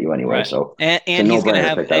going to get you anyway. Right. So and he's going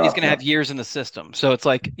to have years in the system. So it's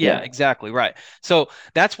like, exactly right. So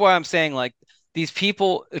that's why I'm saying, like, these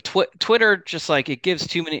people, Twitter, just like it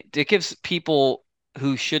gives people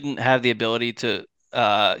who shouldn't have the ability to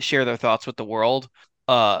share their thoughts with the world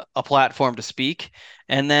a platform to speak,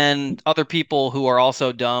 and then other people who are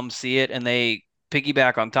also dumb see it and they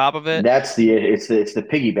piggyback on top of it. It's the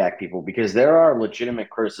piggyback people, because there are legitimate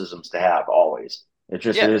criticisms to have always. It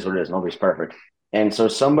is what it is. Nobody's perfect. And so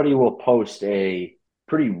somebody will post a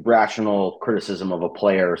pretty rational criticism of a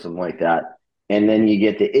player or something like that. And then you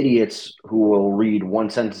get the idiots who will read one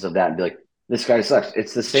sentence of that and be like, this guy sucks.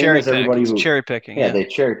 It's the same as everybody who cherry picking. Yeah, they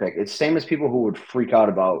cherry pick. It's the same as people who would freak out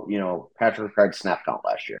about, Patrick Ricard's snap count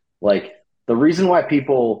last year. Like, the reason why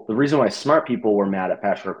smart people were mad at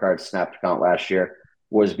Patrick Ricard's snap count last year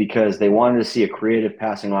was because they wanted to see a creative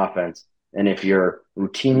passing offense. And if you're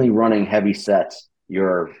routinely running heavy sets,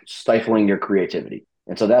 you're stifling your creativity.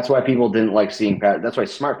 And so that's why people didn't like seeing that's why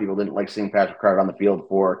smart people didn't like seeing Patrick Ricard on the field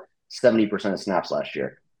for 70% of snaps last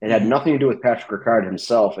year. It had nothing to do with Patrick Ricard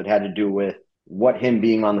himself. It had to do with what him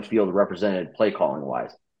being on the field represented play calling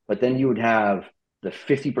wise. But then you would have the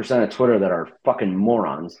 50% of Twitter that are fucking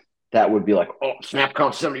morons that would be like, oh, snap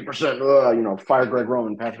count 70%, fire Greg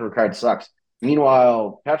Roman, Patrick Ricard sucks.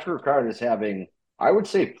 Meanwhile, Patrick Ricard is having, I would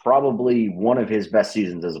say, probably one of his best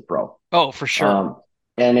seasons as a pro. Oh, for sure.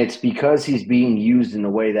 And it's because he's being used in the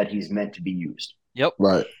way that he's meant to be used. Yep.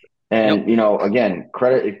 Right. And, again,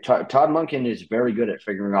 credit Todd Monken is very good at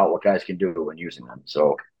figuring out what guys can do when using them.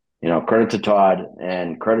 So, credit to Todd,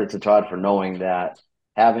 and credit to Todd for knowing that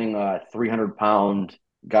having a 300-pound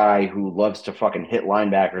guy who loves to fucking hit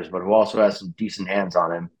linebackers, but who also has some decent hands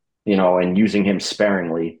on him, and using him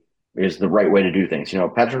sparingly is the right way to do things.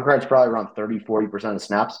 Patrick Ricard's probably around 30-40% of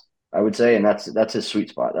snaps, I would say, and that's his sweet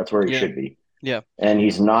spot. That's where he should be. Yeah. And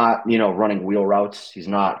he's not, running wheel routes. He's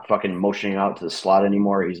not fucking motioning out to the slot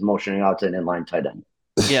anymore. He's motioning out to an inline tight end.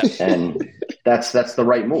 Yeah. And that's the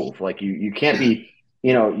right move. Like you can't be,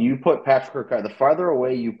 you put Patrick Ricard, the farther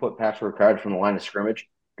away you put Patrick Ricard from the line of scrimmage,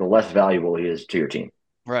 the less valuable he is to your team.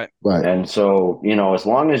 Right. And so, as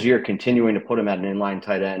long as you're continuing to put him at an inline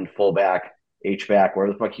tight end, fullback, H-back, where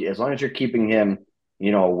the fuck as long as you're keeping him,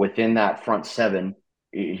 within that front seven,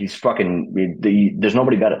 he's fucking, there's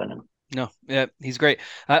nobody better than him. No, yeah, he's great.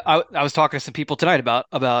 I was talking to some people tonight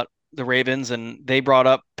about the Ravens, and they brought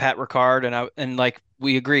up Pat Ricard, and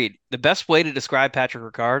we agreed. The best way to describe Patrick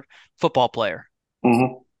Ricard, football player.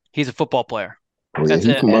 Mm-hmm. He's a football player. Oh, yeah, That's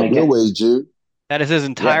he it. come up your way, Jude. That is his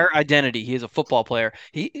entire identity. He is a football player.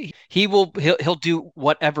 He'll do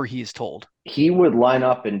whatever he's told. He would line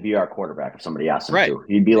up and be our quarterback if somebody asked him Right. to.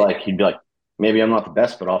 He'd be like, maybe I'm not the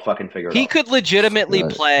best, but I'll fucking figure it out. He could legitimately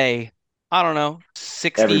play, I don't know,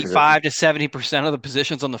 65 to 70% of the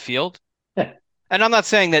positions on the field. Yeah. And I'm not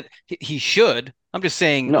saying that he should. I'm just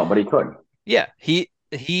saying No, but he could. Yeah,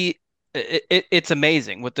 it's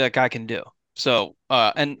amazing what that guy can do. So,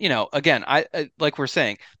 again, I like we're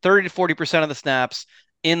saying, 30 to 40% of the snaps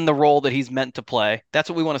in the role that he's meant to play. That's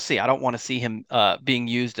what we want to see. I don't want to see him being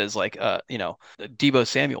used as Deebo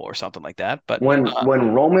Samuel or something like that. But when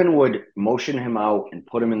Roman would motion him out and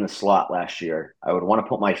put him in the slot last year, I would want to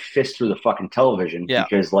put my fist through the fucking television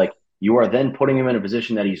because you are then putting him in a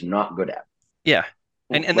position that he's not good at. Yeah,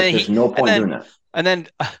 and then there's no point doing that. And then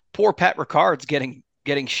poor Pat Ricard's getting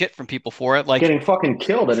shit from people for it, getting fucking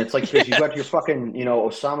killed, and it's like you got your fucking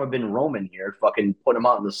Osama bin Roman here, fucking put him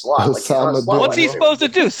out in the slot. What's he supposed to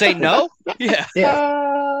do? Say no? Yeah.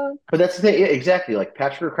 But that's the thing, exactly. Like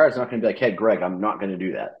Patrick Ricard's not going to be like, "Hey, Greg, I'm not going to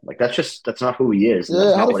do that." Like that's not who he is. And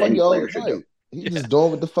that's not what any player should do. He's just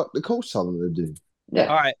doing what the fuck the coach telling him to do. Yeah.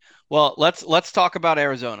 All right. Well, let's talk about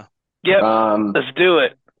Arizona. Yep. Let's do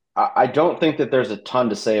it. I don't think that there's a ton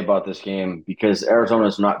to say about this game because Arizona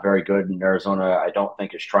is not very good, and Arizona, I don't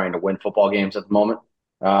think, is trying to win football games at the moment.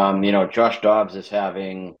 Josh Dobbs is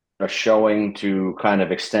having a showing to kind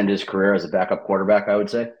of extend his career as a backup quarterback, I would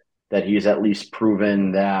say, that he's at least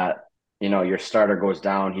proven that, your starter goes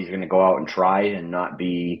down, he's going to go out and try and not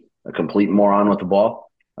be a complete moron with the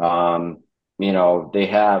ball. They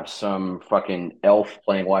have some fucking elf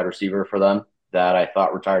playing wide receiver for them that I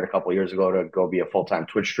thought retired a couple of years ago to go be a full-time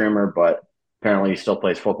Twitch streamer, but apparently he still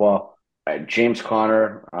plays football. James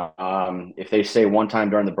Conner, if they say one time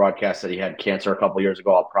during the broadcast that he had cancer a couple of years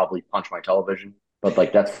ago, I'll probably punch my television. But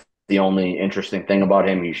that's the only interesting thing about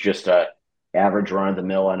him. He's just a average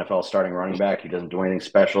run-of-the-mill NFL starting running back. He doesn't do anything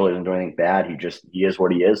special. He doesn't do anything bad. He is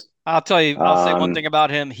what he is. I'll say one thing about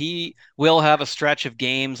him. He will have a stretch of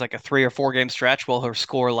games, like a 3 or 4 game stretch, where he'll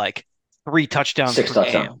score like 3 touchdowns 6 per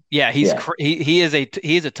touchdowns. game. Yeah, he is a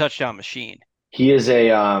touchdown machine. He is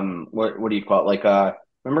a what do you call it? Like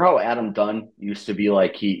remember how Adam Dunn used to be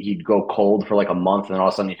like he'd go cold for like a month and all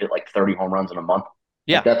of a sudden he'd hit like 30 home runs in a month?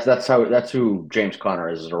 Yeah. Like that's who James Conner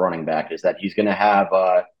is as a running back, is that he's gonna have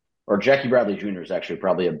or Jackie Bradley Jr. is actually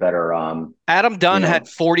probably a better Adam Dunn had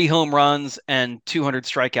 40 home runs and 200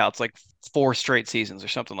 strikeouts like 4 straight seasons or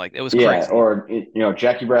something like that. It was crazy. Yeah, or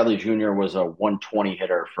Jackie Bradley Jr. was a 120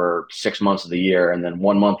 hitter for 6 months of the year, and then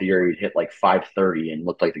 1 month a year he'd hit like 530 and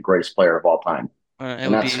looked like the greatest player of all time.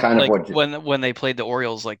 And that's kind of what when they played the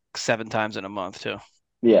Orioles like 7 times in a month too.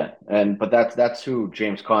 Yeah, but that's who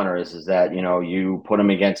James Conner is that you put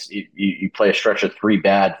him against you play a stretch of 3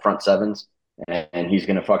 bad front sevens, and he's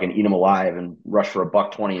gonna fucking eat him alive and rush for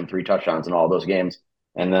 $120 and 3 touchdowns in all those games,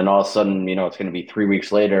 and then all of a sudden it's gonna be 3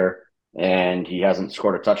 weeks later and he hasn't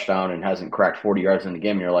scored a touchdown and hasn't cracked 40 yards in the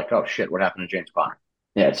game, and you're like, oh shit, what happened to James Conner?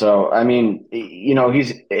 Yeah, so I mean,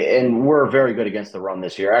 we're very good against the run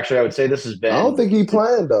this year. Actually, I would say this has been. I don't think he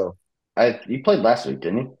playing though. He played last week,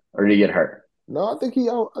 didn't he? Or did he get hurt? No, I think he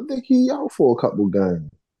out. I think he out for a couple games.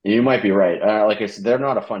 You might be right. Like I said, they're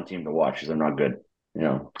not a fun team to watch because they're not good.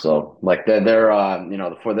 So like they're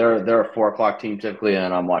a 4 o'clock team typically,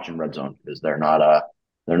 and I'm watching Red Zone because they're not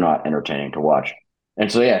entertaining to watch.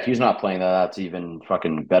 And so yeah, if he's not playing that's even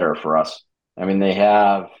fucking better for us. I mean, they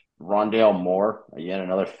have Rondale Moore, yet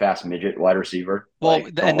another fast midget wide receiver. Well,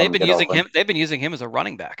 Like, don't and let they've been get using open. him. They've been using him as a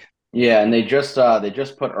running back. Yeah, and they just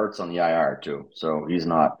put Ertz on the IR too, so he's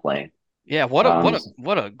not playing. Yeah, what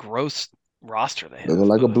a gross roster they have. Looking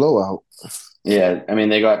like a blowout. Yeah, I mean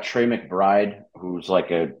they got Trey McBride, who's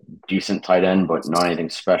like a decent tight end, but not anything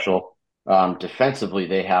special. Defensively,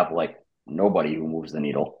 they have like nobody who moves the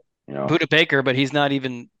needle. Buda Baker, but he's not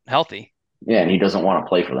even healthy. Yeah, and he doesn't want to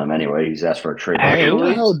play for them anyway. He's asked for a trade.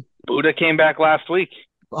 Actually, Buda came back last week.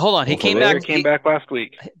 Hold on, he came Buda back. came back last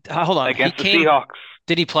week Hold on, against the Seahawks.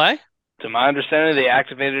 Did he play? To my understanding, they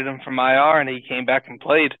activated him from IR, and he came back and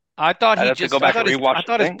played. I thought I'd have to go back and rewatch I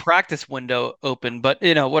thought his practice window opened, but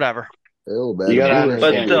whatever. But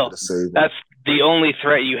still, that's the only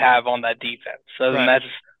threat you have on that defense. Other than that,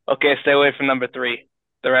 just okay, stay away from number 3.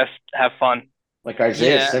 The rest, have fun. Like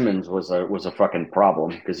Isaiah Simmons was a fucking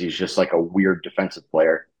problem because he's just like a weird defensive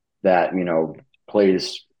player that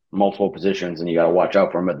plays multiple positions, and you got to watch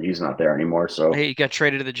out for him. But he's not there anymore. So he got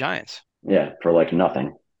traded to the Giants. Yeah, for like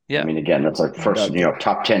nothing. Yeah, I mean, again, that's like first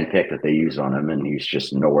top 10 pick that they used on him, and he's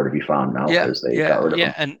just nowhere to be found now because they got rid of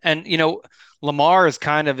him. And Lamar is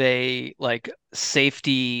kind of a like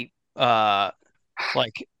safety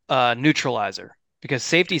neutralizer because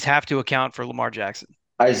safeties have to account for Lamar Jackson.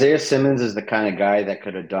 Isaiah Simmons is the kind of guy that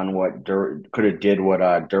could have done what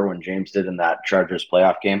Derwin James did in that Chargers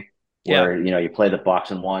playoff game, where you play the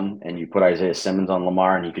box and 1 and you put Isaiah Simmons on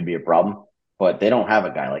Lamar and he could be a problem. But they don't have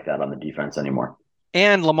a guy like that on the defense anymore.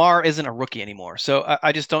 And Lamar isn't a rookie anymore, so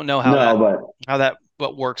I just don't know how that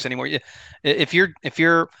works anymore.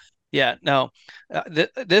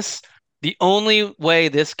 The only way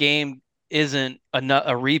this game isn't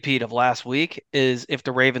a repeat of last week is if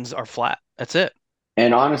the Ravens are flat. That's it.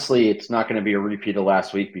 And honestly, it's not going to be a repeat of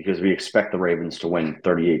last week because we expect the Ravens to win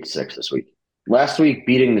 38-6 this week. Last week,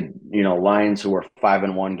 beating the Lions, who were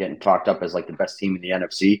 5-1, getting talked up as like the best team in the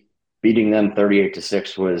NFC, beating them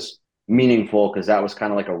 38-6 was meaningful because that was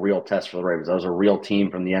kind of like a real test for the Ravens. That was a real team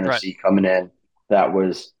from the NFC coming in. That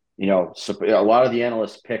was, a lot of the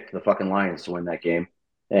analysts picked the fucking Lions to win that game.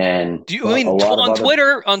 And on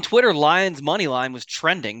Twitter, Lions money line was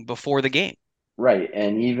trending before the game. Right.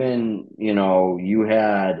 And even, you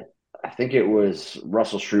had, I think it was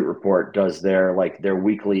Russell Street Report does their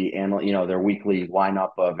weekly their weekly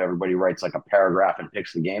lineup of everybody writes like a paragraph and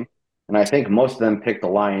picks the game. And I think most of them picked the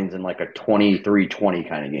Lions in like a 23-20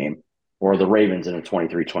 kind of game, or the Ravens in a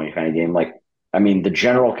 23-20 kind of game. Like, I mean, the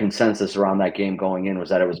general consensus around that game going in was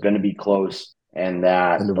that it was going to be close and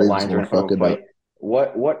that the Lions were going to fight.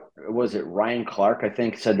 What was it? Ryan Clark, I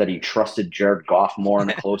think, said that he trusted Jared Goff more in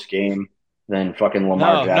a close game than fucking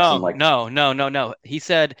Lamar Jackson. No. He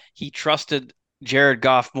said he trusted Jared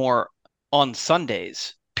Goff more on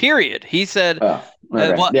Sundays. Period. He said,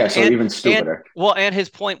 even stupider. And his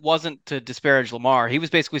point wasn't to disparage Lamar. He was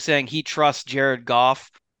basically saying he trusts Jared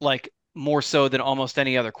Goff like more so than almost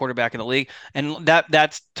any other quarterback in the league. And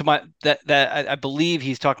that's I believe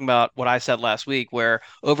he's talking about what I said last week, where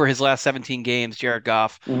over his last 17 games, Jared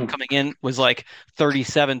Goff coming in was like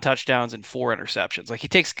 37 touchdowns and 4 interceptions. Like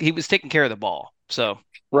he was taking care of the ball. So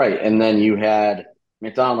right, and then you had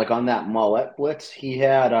McDonald, like on that Mollett blitz, he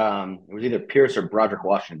had it was either Pierce or Broderick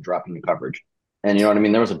Washington dropping the coverage. And you know what I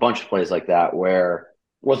mean? There was a bunch of plays like that where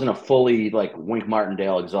it wasn't a fully like Wink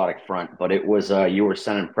Martindale exotic front, but it was you were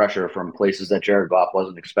sending pressure from places that Jared Goff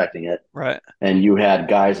wasn't expecting it. Right. And you had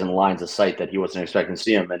guys in lines of sight that he wasn't expecting to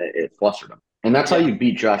see him, and it flustered him. And that's how you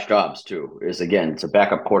beat Josh Dobbs too, is again, it's a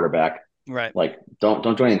backup quarterback. Right. Like don't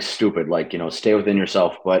do anything stupid, like, stay within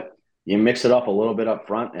yourself, but you mix it up a little bit up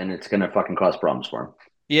front, and it's going to fucking cause problems for him.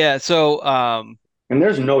 Yeah. So, and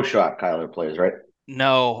there's no shot Kyler plays, right?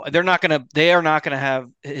 No, they are not going to have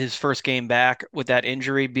his first game back with that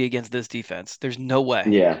injury be against this defense. There's no way.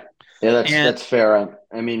 Yeah. Yeah, that's fair.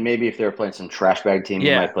 I mean, maybe if they were playing some trash bag team, he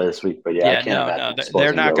might play this week. But I can't imagine.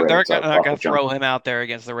 They're not going to throw him out there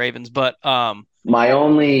against the Ravens. But my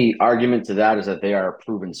only argument to that is that they are a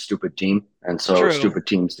proven stupid team, and so stupid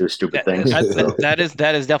teams do stupid things. That is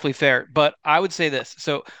definitely fair. But I would say this: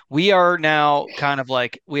 so we are now kind of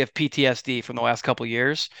like we have PTSD from the last couple of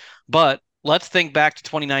years. But let's think back to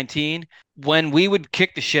 2019 when we would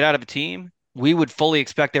kick the shit out of a team. We would fully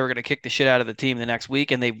expect they were going to kick the shit out of the team the next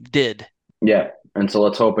week, and they did. Yeah, and so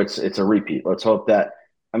let's hope it's a repeat. Let's hope that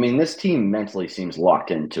I mean, this team mentally seems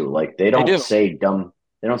locked in too. Like they do. they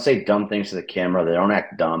don't say dumb things to the camera. They don't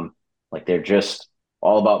act dumb. Like they're just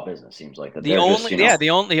all about business. Seems like that. The They're just,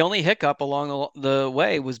 only the only hiccup along the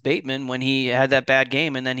way was Bateman when he had that bad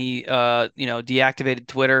game, and then he deactivated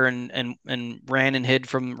Twitter and ran and hid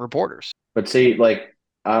from reporters. But see, like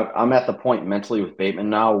I'm at the point mentally with Bateman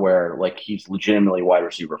now where like he's legitimately wide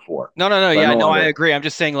receiver 4. No, So yeah, no no, I longer. agree. I'm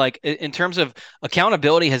just saying, like, in terms of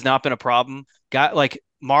accountability, has not been a problem. Got like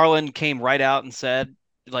Marlon came right out and said,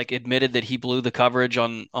 like, admitted that he blew the coverage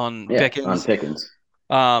on Yeah, on Pickens. Pickens.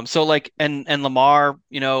 So like, and Lamar,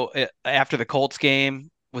 after the Colts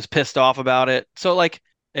game, was pissed off about it. So like,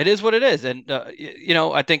 it is what it is, and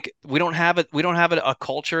I think we don't have it. We don't have a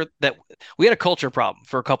culture that we had a culture problem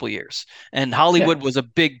for a couple years, and Hollywood was a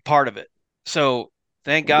big part of it. So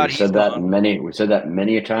thank God We've he's said that gone. we said that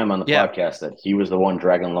many a time on the Yeah, podcast that he was the one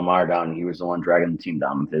dragging Lamar down. And he was the one dragging the team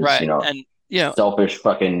down with his, right, and selfish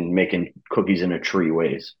fucking making cookies in a tree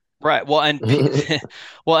ways. right. Well, and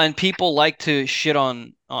well, and people like to shit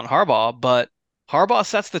on Harbaugh, but Harbaugh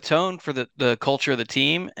sets the tone for the culture of the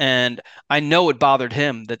team, and I know it bothered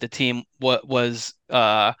him that the team was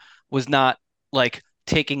not like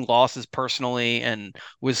taking losses personally and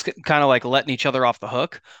was kind of like letting each other off the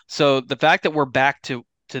hook. So the fact that we're back to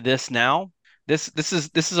this now, this is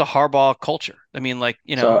a Harbaugh culture. I mean, like,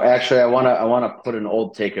 So actually, I wanna put an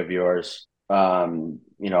old take of yours.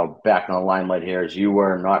 Back in the limelight here, is you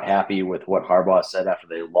were not happy with what Harbaugh said after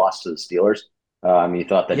they lost to the Steelers. You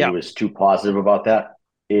thought that he yeah. was too positive about that.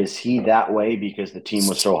 Is he that way because the team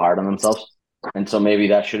was so hard on themselves? And so maybe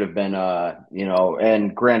that should have been,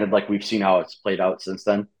 and granted, like we've seen how it's played out since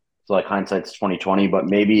then. So like hindsight's 2020, but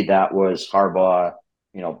maybe that was Harbaugh,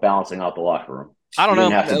 balancing out the locker room. I don't He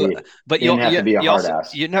didn't know, have to be. but He didn't have to be a you hard also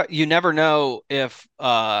ass. you never know if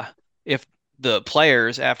the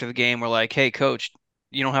players after the game were like, "Hey, coach,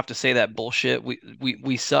 you don't have to say that bullshit.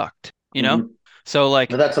 We sucked," you know? Mhm. So like,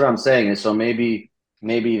 But that's what I'm saying is so maybe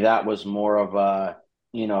that was more of a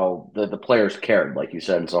the players cared like you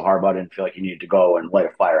said, and so Harbaugh didn't feel like he needed to go and light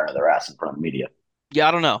a fire under their ass in front of the media. yeah,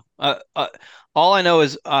 I don't know. All I know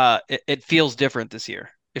is it feels different this year.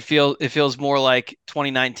 It feels more like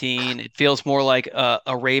 2019. It feels more like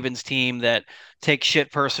a Ravens team that takes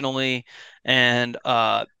shit personally, and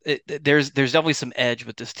there's definitely some edge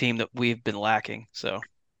with this team that we've been lacking. So.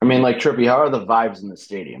 I mean, like Trippy, how are the vibes in the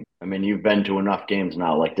stadium? I mean, you've been to enough games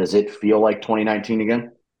now. Like, does it feel like 2019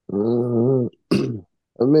 again? Mhm.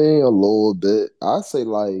 I mean, a little bit. I say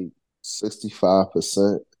like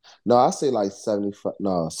 65%. No, I say like 75.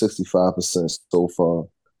 No, 65% so far.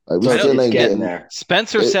 Like we So I know still it's ain't getting getting there.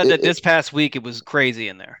 Spencer it. said It, that it this past week it was crazy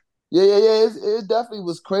in there. yeah. It definitely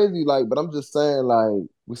was crazy. Like, but I'm just saying, like,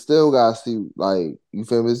 we still gotta see. Like, you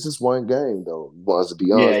feel me? It's just one game, though. You want us to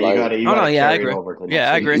be Yeah, honest. you Like, gotta you Oh no, gotta yeah, I carry it agree. over to Yeah,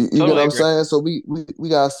 next I week. agree. you get Totally what I'm agree. saying? So we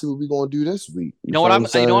gotta see what we gonna do this week. You You know feel what what I'm I'm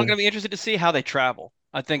you know what I'm saying? gonna be interested to see how they travel.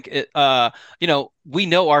 I think we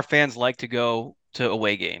know our fans like to go to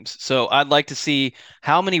away games. So I'd like to see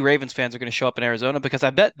how many Ravens fans are going to show up in Arizona because I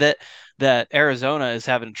bet that Arizona is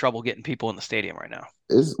having trouble getting people in the stadium right now.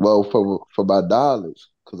 It's well for my knowledge,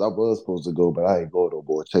 because I was supposed to go, but I ain't going no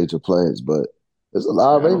more. Change of plans, but there's a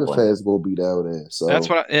lot of Yeah, I don't Raven blame you. fans gonna be down there. So That's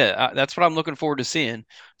what I'm looking forward to seeing.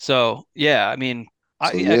 So yeah, I mean,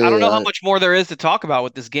 so I don't know how yeah, much more there is to talk about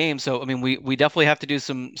with this game. So I mean, we definitely have to do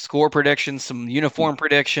some score predictions, some uniform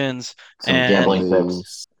predictions, Some I and gambling mean,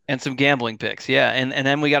 picks. some gambling picks. Yeah, and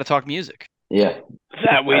then we got to talk music. Yeah.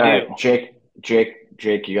 That we All do. right,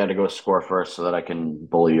 Jake, you got to go score first so that I can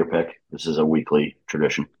bully your pick. This is a weekly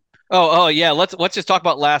tradition. Oh yeah, let's just talk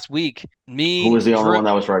about last week. Who Me, was the only Drew. one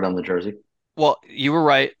that was right on the jersey? Well, you were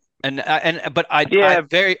right, but Yeah,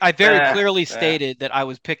 I very clearly eh. stated that I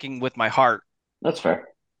was picking with my heart. That's fair.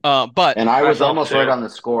 But And I was Myself almost too. right on the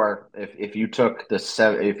score. If you took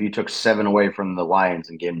if you took 7 away from the Lions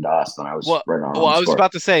and gave them to us, then I was well, right on well, the I was score.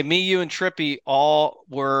 about to say, me, you, and Trippy all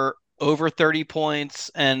were over 30 points,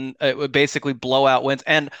 and it would basically blowout wins.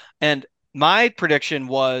 And my prediction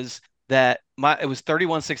was that it was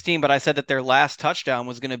 31-16, but I said that their last touchdown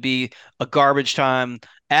was going to be a garbage time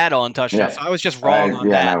add-on touchdown. Yeah, So I was just wrong on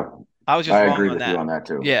that. no, I was just I wrong agree on with you that. on that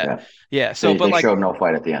too. Yeah, Yeah, yeah. So, but they like, showed no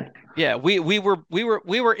fight at the end, yeah, we were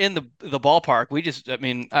in the ballpark. We just, I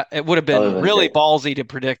mean, it would have other been than really Jake. ballsy to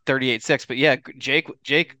predict 38-6, but yeah, Jake,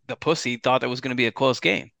 the pussy, thought it was going to be a close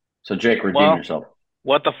game. So Jake, redeem Well, yourself.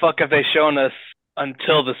 what the fuck have they shown us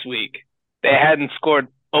until this week? They hadn't scored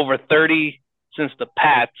over 30 since the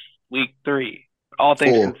Pats week 3. All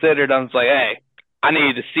things four. considered, I was like, hey, I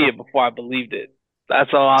needed to see it before I believed it.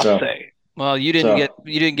 That's all I'll So- say. Well, you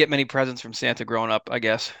didn't get many presents from Santa growing up, I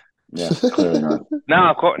guess. Yeah, clearly not. No,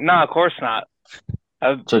 of course not.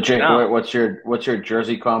 So Jake, No. what's your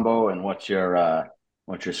jersey combo and what's your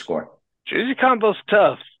score? Jersey combo's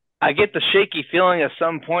tough. I get the shaky feeling at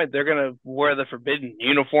some point they're gonna wear the forbidden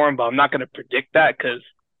uniform, but I'm not gonna predict that because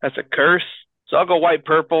that's a curse. So I'll go white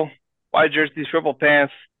purple, white jerseys, purple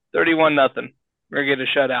pants, 31-0. We're gonna get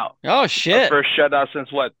a shutout. Oh Our shit! first shutout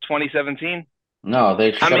since what, 2017? No,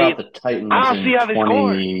 they shut out the Titans I don't in see how they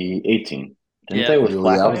scored. 2018. Didn't Yeah. they with Yeah, I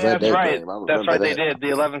Flacco? was Yeah, at that's that right. game. I That's remember right. They that. did the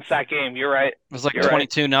 11 sack game. You're right. It was like You're right.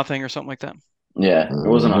 22-0 or something like that. Yeah, it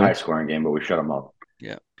wasn't a Mhm. high scoring game, but we shut them up.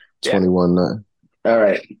 Yeah. 21-0. All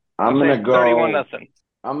right, I'm gonna go 31-0.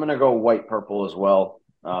 I'm gonna go white purple as well.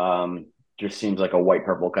 Just seems like a white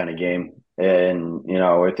purple kind of game, and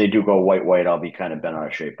if they do go white, I'll be kind of bent out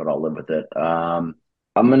of shape, but I'll live with it. I'm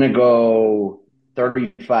gonna go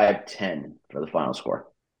 35-10 for the final score.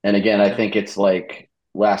 And again, I Okay. think it's like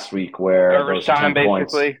last week where Garbage those time, 10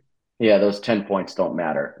 points, basically. yeah, those 10 points don't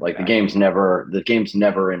matter. Like Yeah. the game's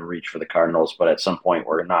never in reach for the Cardinals, but at some point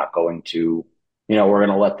we're not going to, we're going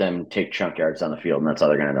to let them take chunk yards on the field, and that's how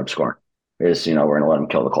they're going to end up scoring. We're going to let them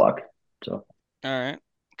kill the clock. So, All right.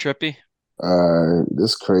 Trippy.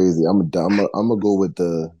 This crazy. I'm gonna go with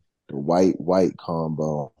the white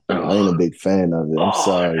combo. I ain't a big fan of it. I'm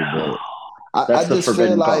sorry, no. but That's I the just feel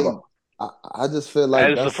forbidden like combo. I just feel That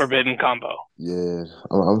like is the that's forbidden combo. yeah.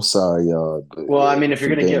 I'm sorry, y'all. But Well, I yeah, mean, if you're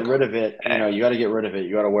going to get forbidden rid of it, you got to get rid of it.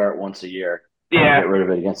 You got to wear it once a year. Yeah. Get rid of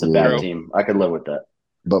it against a Yeah. bad team. I could live with that.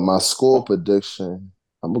 But my score prediction,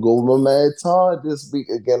 I'm gonna go with my man Todd this week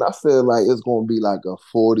again. I feel like it's gonna be like a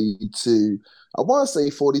 42. I want to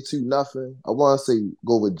say 42-0. I want to say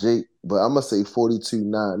go with Jake, but I'm gonna say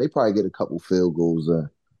 42-9. They probably get a couple field goals in.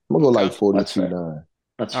 I'm gonna go like Okay. That's fair. 42-9.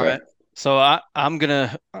 That's All fair. right. So I'm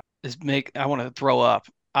gonna I want to throw up.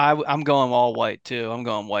 I'm going all white too. I'm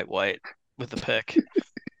going white with the pick.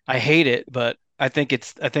 I hate it, but I think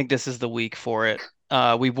this is the week for it.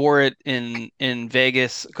 We wore it in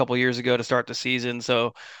Vegas a couple years ago to start the season,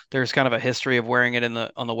 so there's kind of a history of wearing it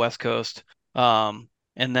on the West Coast. And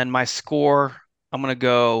then my score, I'm gonna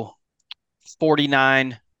go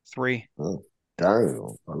 49-3.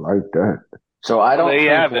 Damn, I like that. So I don't There you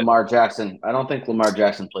think have it. Lamar Jackson. I don't think Lamar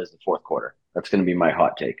Jackson plays the fourth quarter. That's going to be my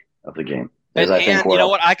hot take of the game. And, I think you know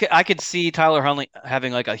what? I could see Tyler Huntley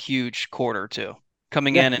having like a huge quarter too,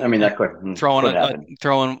 coming in and, I mean, that and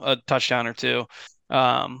throwing a touchdown or two.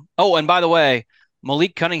 Oh, and by the way,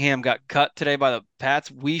 Malik Cunningham got cut today by the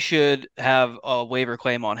Pats. We should have a waiver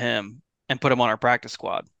claim on him and put him on our practice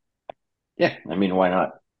squad. Yeah, I mean, why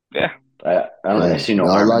not? Yeah. I see no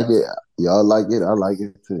Y'all harm. like it. Y'all like it. I like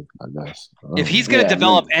it too. I guess. If he's going to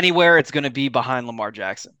develop anywhere, it's going to be behind Lamar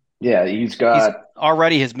Jackson. Yeah, he's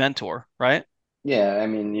already his mentor, right? Yeah, I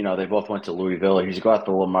mean, they both went to Louisville. He's got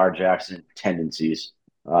the Lamar Jackson tendencies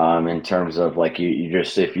in terms of like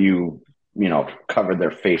if you covered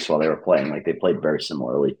their face while they were playing, like they played very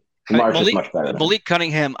similarly. Lamar's just much better. Malik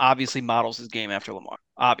Cunningham obviously models his game after Lamar,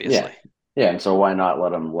 obviously. Yeah, and so why not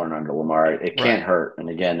let him learn under Lamar? It can't hurt. And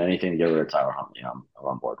again, anything to get rid of Tyler Huntley, I'm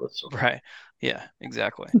on board with. So. Right. Yeah,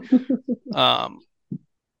 exactly.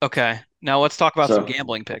 Okay. Now let's talk about some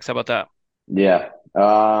gambling picks. How about that? Yeah.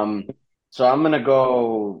 So I'm going to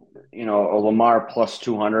go, a Lamar plus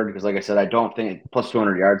 200 because, like I said, I don't think plus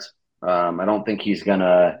 200 yards. I don't think he's going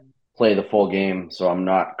to play the full game, so I'm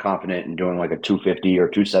not confident in doing like a 250 or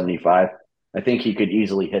 275. I think he could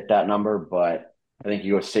easily hit that number, but I think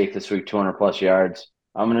he goes safe this week, 200 plus yards.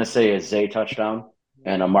 I'm going to say a Zay touchdown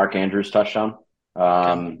and a Mark Andrews touchdown.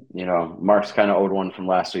 Mark's kind of owed one from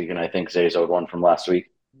last week, and I think Zay's owed one from last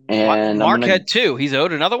week. And Mark had two. He's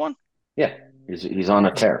owed another one? Yeah, he's on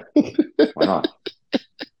a tear. Why not?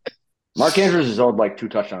 Mark Andrews is owed like 2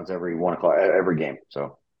 touchdowns every game.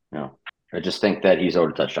 So, I just think that he's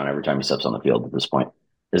owed a touchdown every time he steps on the field at this point.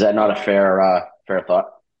 Is that not a fair thought?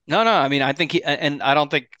 No. I mean, I think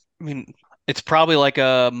it's probably like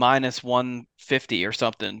a minus 150 or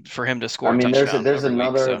something for him to score. I mean, there's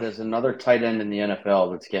another tight end in the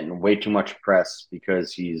NFL that's getting way too much press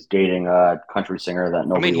because he's dating a country singer that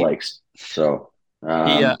nobody likes. So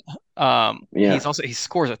he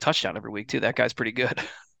scores a touchdown every week too. That guy's pretty good.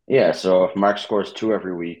 Yeah. So if Mark scores 2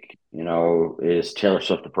 every week, is Taylor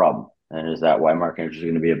Swift the problem? And is that why Mark Andrews is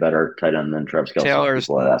going to be a better tight end than Travis Kelce?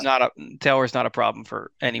 Taylor's not a problem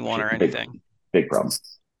for anyone or anything. Big problem.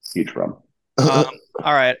 Huge problem. All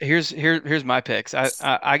right, here's my picks.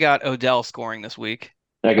 I got Odell scoring this week.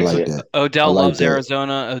 I can see it. Odell loves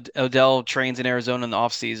Arizona. Odell trains in Arizona in the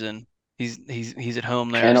off season. He's at home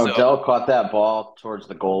there. And Odell caught that ball towards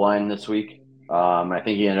the goal line this week. I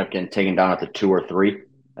think he ended up getting taken down at the 2 or 3.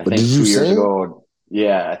 I think 2 years ago,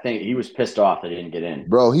 Yeah, I think he was pissed off that he didn't get in.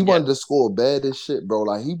 Bro, he wanted to score bad as shit, bro.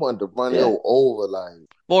 Like he wanted to run Yeah. over, like.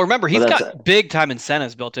 Well, remember But he's that's got big time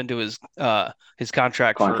incentives built into his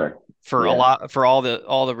contract contract. for a Yeah. lot for all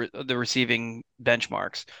the receiving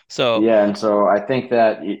benchmarks. So Yeah, and so I think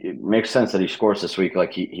that it makes sense that he scores this week,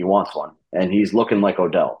 like he wants one, and he's looking like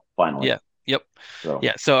Odell finally. yeah, yep, So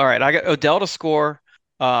yeah. So all right, I got Odell to score.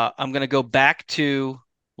 I'm gonna go back to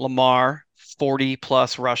Lamar 40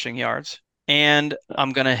 plus rushing yards, and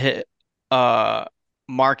I'm gonna hit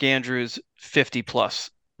Mark Andrews 50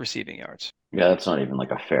 plus receiving yards. yeah, that's not even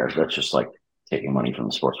like a fair. That's just like taking money from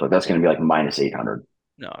the sports book. That's going to be like minus 800.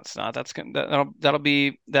 No, it's not. That'll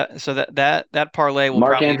be that. So that parlay will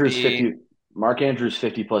Mark probably Andrews be. 50. Mark Andrews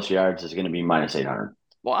 50 plus yards is going to be minus 800.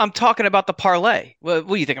 Well, I'm talking about the parlay. What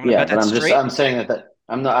do you think? I'm going to Yeah, bet but that straight? I'm saying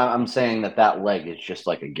I'm saying that leg is just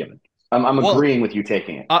like a given. I'm Well, agreeing with you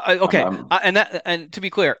taking it. okay, I'm- and to be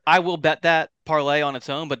clear, I will bet that parlay on its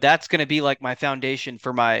own, but that's going to be like my foundation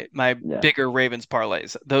for my Yeah. bigger Ravens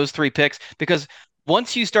parlays. Those 3 picks, because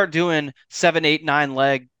once you start doing 7, 8, 9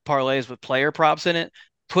 leg parlays with player props in it,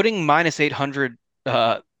 putting minus 800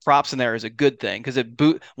 props in there is a good thing because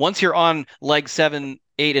once you're on leg 7,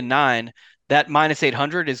 8, and 9, that minus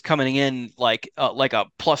 800 is coming in like a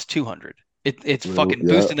plus 200. It's fucking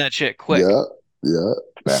boosting that shit quick. Yeah.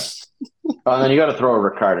 And then you got to throw a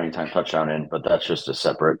Ricard anytime touchdown in, but that's just a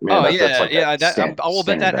separate. I will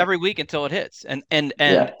bet that bet. every week until it hits, and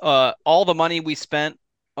all the money we spent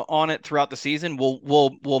on it throughout the season,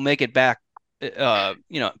 we'll make it back,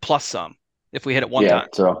 plus some if we hit it one time.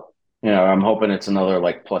 So I'm hoping it's another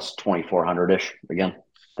like plus 2,400 ish again.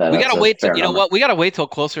 We gotta wait. You know what? We gotta wait till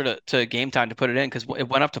closer to game time to put it in because it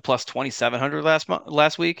went up to plus 2,700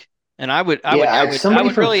 last week, and I would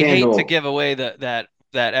really hate to give away that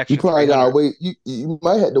extra. You probably gotta wait. You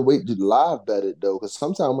might have to wait to live bet it though, because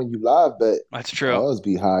sometimes when you live bet, that's true. Odds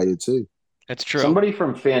be higher too. That's true. Somebody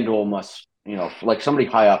from FanDuel must, like somebody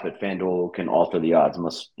high up at FanDuel can alter the odds.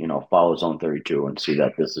 Must follow Zone 32 and see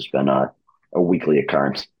that this has been a weekly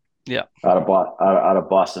occurrence. Yeah. Out of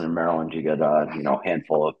Boston and Maryland, you get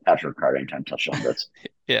handful of Patrick Ricard anytime touchdown bets.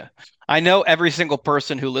 Yeah. I know every single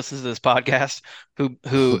person who listens to this podcast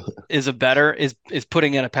who is a bettor is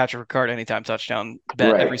putting in a Patrick Ricard anytime touchdown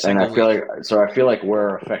bet every single week. I feel like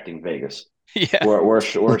we're affecting Vegas. Yeah. We're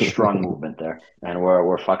a strong movement there, and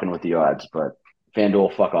we're fucking with the odds. But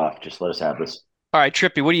FanDuel, fuck off. Just let us have this. All right,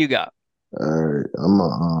 Trippy, what do you got? All right,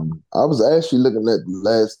 I was actually looking at the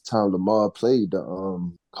last time Lamar played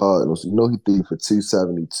the Cardinals. He threw for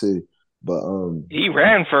 272, but he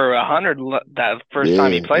ran for 100 that first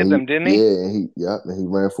time he played them, didn't he? Yeah, and he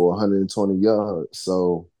ran for 120 yards.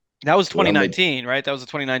 So that was 2019, right? That was the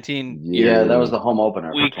 2019 year. Yeah, that was the home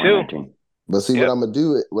opener. Week 2. But see, what I'm gonna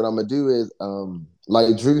do is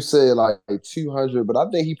like Drew said, like 200, but I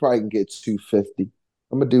think he probably can get 250.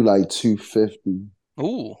 I'm gonna do like 250.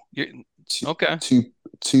 Ooh, okay.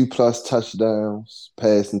 Two plus touchdowns,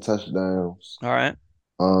 passing touchdowns. All right.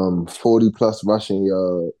 40 plus rushing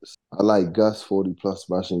yards. I like Gus 40 plus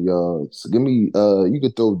rushing yards. Give me you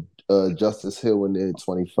could throw Justice Hill in there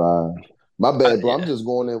 25. My bad, bro. I'm just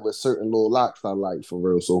going in with certain little locks I like for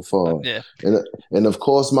real so far. Yeah. And of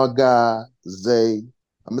course my guy, Zay.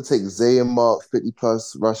 I'm gonna take Zay and Mark 50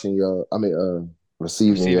 plus rushing yards.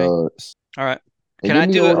 Receiving yards. All right. Can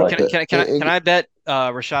I bet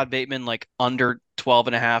Rashad Bateman like under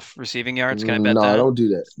 12.5 receiving yards? Can I bet that? No, don't do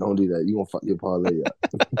that. Don't do that. You're gonna fuck your parlay up.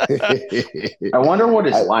 I wonder what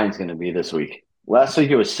his line's gonna be this week. Last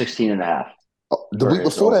week it was 16.5. The week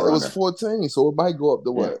before that it was 14, so it might go up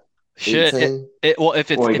to what? Shit.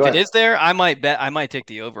 If it is there, I might take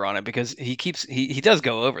the over on it because he does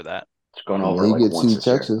go over that. It's going over. He gets 2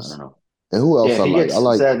 catches. I don't know. And who else I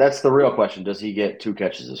like? That's the real question. Does he get 2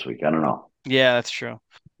 catches this week? I don't know. Yeah, that's true.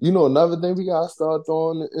 Another thing we gotta start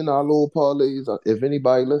throwing in our little parlays. If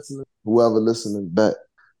anybody listening, whoever listening, bet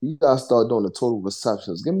you gotta start doing the total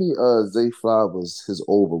receptions. Give me Zay Flowers his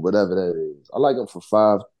over, whatever that is. I like him for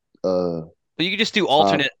 5. But you could just do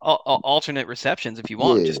alternate receptions if you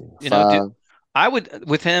want. I would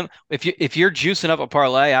with him if you're juicing up a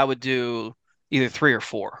parlay, I would do either 3 or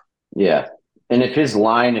 4. Yeah. And if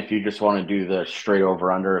you just want to do the straight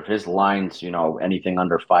over under, if his line's, anything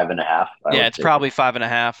under 5.5. It's probably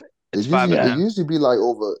 5.5. It usually be like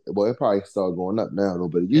over, well, it probably start going up now though,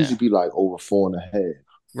 but it usually be like over 4.5.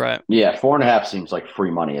 Right. Yeah, 4.5 seems like free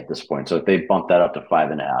money at this point. So if they bump that up to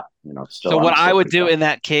 5.5, still. So what I would do in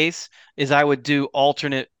that case is I would do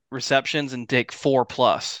alternate receptions and take 4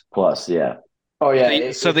 plus. Plus, yeah. Oh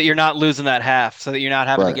yeah. So that you're not losing that half, so that you're not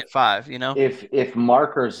having to get 5. If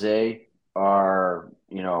Mark or Zay are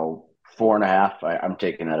 4.5, I'm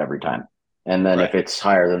taking that every time. And then Right. if it's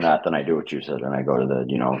higher than that, then I do what you said, and I go to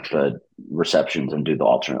the receptions and do the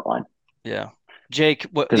alternate line. Yeah. Jake,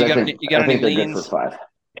 what Because you I got? think You got I any think they're good leans? for 5.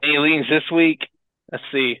 Any leans this week? Let's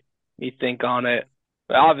see. You think on it.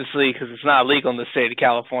 But obviously, because it's not legal in the state of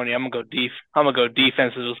California, I'm gonna go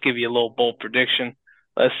defense and just give you a little bold prediction.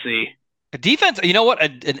 Let's see. A defense. You know what?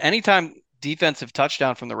 An anytime defensive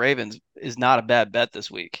touchdown from the Ravens is not a bad bet this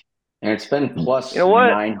week. And it's been plus You know what?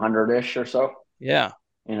 900-ish or so. Yeah.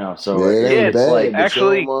 So Yeah, it ain't it's bad. like but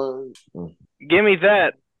actually- you don't want- Give me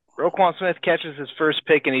that. Roquan Smith catches his first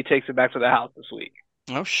pick and he takes it back to the house this week.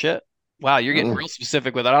 Oh shit! Wow, you're getting real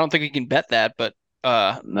specific with it. I don't think you can bet that, but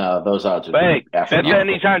no, those odds are But hey, good after bet that. that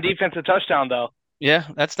anytime defensive touchdown though. yeah,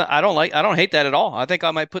 that's not. I don't hate that at all. I think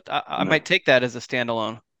I might put. I might take that as a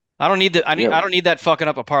standalone. I don't need that. I Yeah. don't need that fucking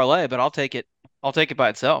up a parlay, but I'll take it. I'll take it by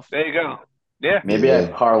itself. There you go. Yeah. Maybe Yeah.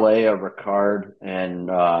 I parlay a Ricard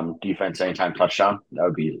and defense anytime touchdown. That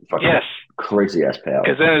would be fucking Yes. crazy ass payout.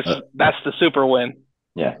 Because then that's the super win.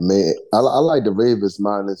 Yeah. Man, I like the Ravens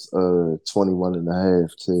minus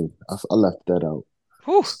 21.5 too. I left that out.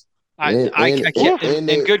 Whew. I can't.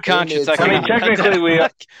 In good conscience, I I mean, cannot. technically we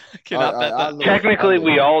cannot bet that. technically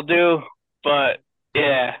we all do, but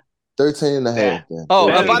yeah. 13.5 Yeah. then. Oh,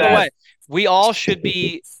 Better by the than way, we all should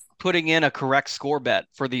be putting in a correct score bet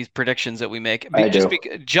for these predictions that we make. I do.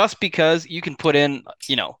 Just because you can put in,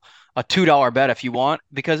 a $2 bet if you want,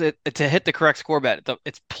 because to hit the correct score bet,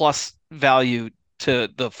 it's plus value to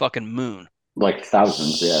the fucking moon. Like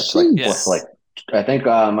thousands, yeah. It's like I think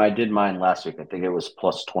I did mine last week. I think it was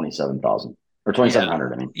plus 27,000 or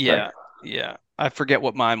 2,700. I mean, Yeah, right. yeah. I forget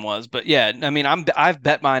what mine was, but yeah, I mean, I've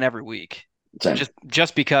bet mine every week. Same.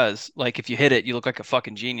 Just because, like, if you hit it, you look like a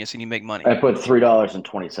fucking genius and you make money. I put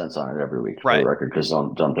 $3.20 on it every week for the record because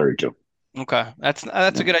I'm done 32. Okay, that's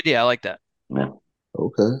a good idea. I like that. Yeah.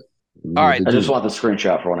 Okay. All right. I just want the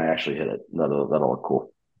screenshot for when I actually hit it. That'll look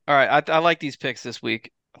cool. All right, I like these picks this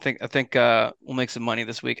week. I think we'll make some money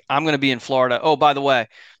this week. I'm going to be in Florida. Oh, by the way,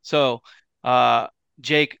 so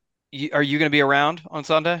Jake, are you going to be around on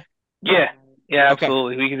Sunday? Yeah, Okay.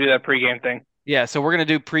 absolutely. We can do that pregame thing. Yeah, so we're going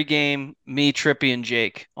to do pregame, me, Trippy, and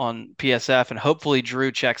Jake on PSF, and hopefully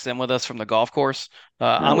Drew checks in with us from the golf course.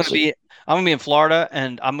 I'm going to be in Florida,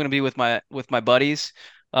 and I'm going to be with my buddies.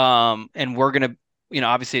 And we're going to,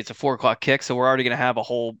 obviously it's a 4:00 kick, so we're already going to have a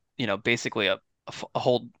whole, basically a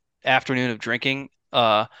whole afternoon of drinking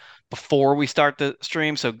before we start the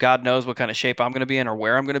stream. So God knows what kind of shape I'm going to be in or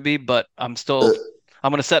where I'm going to be, but I'm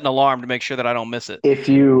going to set an alarm to make sure that I don't miss it. If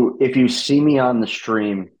you see me on the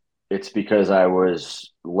stream, it's because I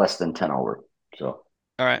was less than 10 over. So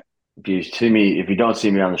all right. If you don't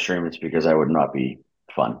see me on the stream, it's because I would not be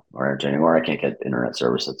fun or entertaining, or I can't get internet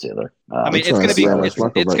service. That's the other. I mean, it's going to be quick.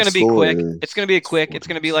 It's going to be quick. It's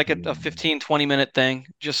going to be like a 15, 20-minute thing,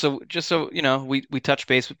 just so we touch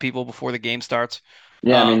base with people before the game starts.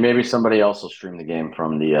 Yeah, I mean, maybe somebody else will stream the game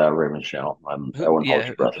from the Ravens channel. I wouldn't hold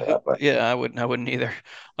your breath for that, but yeah, I wouldn't either.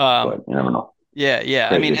 But you never know. Yeah.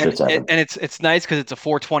 I mean, Crazy shit's happening. and it's nice because it's a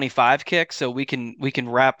 4:25 kick, so we can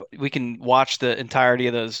watch the entirety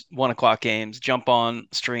of those 1:00 games, jump on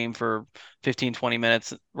stream for 15, 20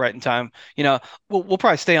 minutes right in time. We'll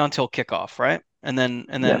probably stay on till kickoff, right? And then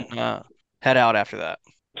head out after that.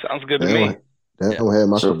 Sounds good to me. They don't have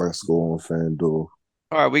my correct score on FanDuel.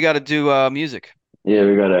 All right, we got to do music. Yeah,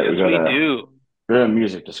 we got a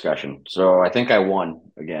music discussion. So I think I won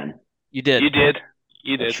again. You did.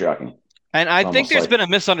 That's shocking. And I think there's been a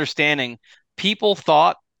misunderstanding. People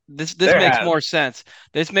thought this makes more sense.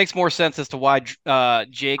 This makes more sense as to why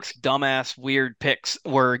Jake's dumbass weird picks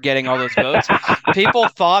were getting all those votes. People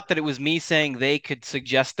thought that it was me saying they could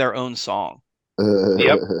suggest their own song.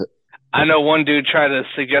 Yep. I know one dude tried to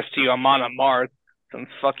suggest to you Amon Amarth,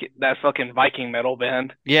 that fucking Viking metal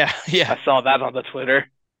band. Yeah. I saw that on the Twitter.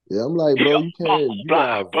 Yeah, I'm like, bro, you can't. You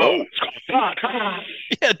gotta vote.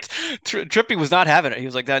 Yeah, Trippy was not having it. He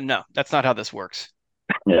was like, no, that's not how this works.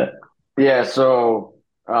 Yeah. So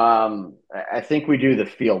I think we do the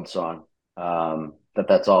field song.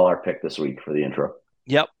 That's all our pick this week for the intro.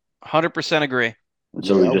 Yep, 100% agree.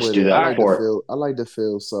 So we just do that for. I like the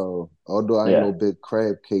field song, although I ain't no big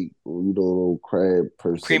crab cake, little crab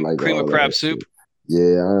person. Cream of crab soup.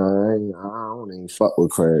 Yeah, I don't even fuck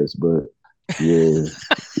with crabs, but yeah,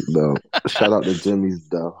 no. Shout out to Jimmy's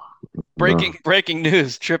though. Breaking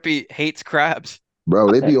news: Trippy hates crabs.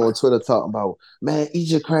 Bro, they be on Twitter talking about, man, eat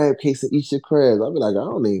your crab cakes and eat your crabs. I be like, I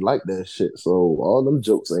don't even like that shit. So all them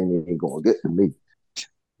jokes ain't even gonna get to me.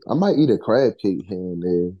 I might eat a crab cake here and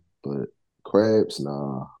there, but crabs,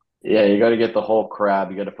 nah. Yeah, you got to get the whole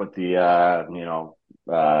crab. You got to put the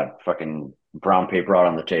fucking brown paper out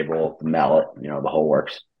on the table, the mallet, the whole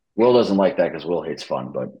works. Will doesn't like that because Will hates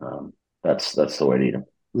fun, but that's the way to eat them.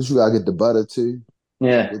 But you gotta get the butter too.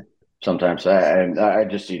 Yeah, sometimes I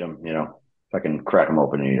just eat them. If I can crack them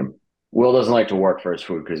open and eat them. Will doesn't like to work for his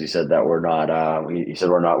food because he said that we're not. He said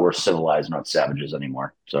we're civilized, not savages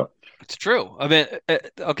anymore. So It's true. I mean,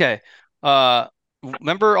 okay.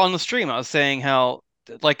 Remember on the stream, I was saying how,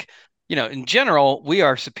 like, in general, we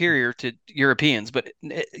are superior to Europeans, but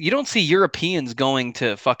you don't see Europeans going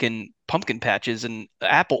to fucking pumpkin patches and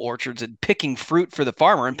apple orchards and picking fruit for the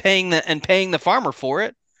farmer and paying the farmer for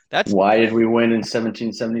it. That's why did we win in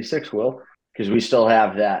 1776, Will? Because we still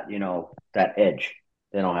have that, that edge.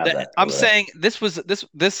 They don't have that. I'm saying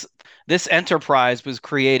this enterprise was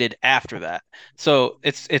created after that, so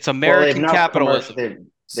it's American capitalism.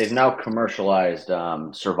 They've now commercialized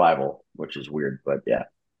survival, which is weird, but yeah.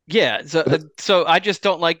 Yeah, so I just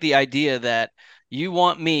don't like the idea that you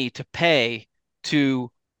want me to pay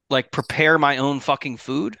to like prepare my own fucking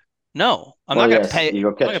food. No, I'm not gonna pay. I'm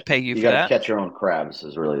not gonna pay you for that. You gotta catch your own crabs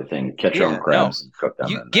is really the thing. Catch your own crabs and cook them.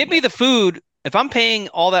 You give me the food. If I'm paying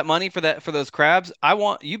all that money for those crabs,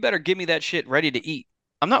 you better give me that shit ready to eat.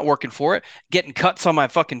 I'm not working for it. Getting cuts on my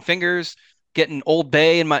fucking fingers, getting Old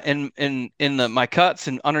Bay in my cuts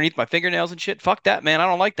and underneath my fingernails and shit. Fuck that, man. I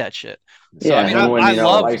don't like that shit. So I mean,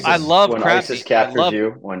 I love crab. ISIS captures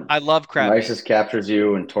you. When I love crab. When ISIS captures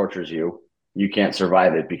you and tortures you, you can't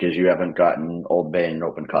survive it because you haven't gotten Old Bay in an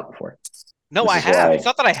open cut before. No, I have. It's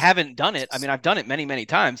not that I haven't done it. I mean, I've done it many, many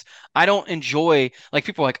times. I don't enjoy, like,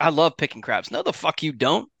 people are like, I love picking crabs. No, the fuck you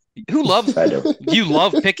don't. Who loves I do. You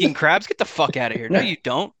love picking crabs? Get the fuck out of here. No, you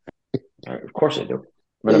don't. Of course I do.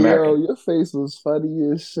 But yo, your face was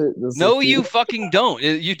funny as shit. No, you fucking don't.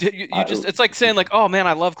 You just, it's like saying like, oh man,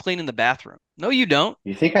 I love cleaning the bathroom. No, you don't.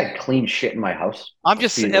 You think I clean shit in my house? I'm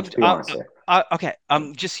just, okay,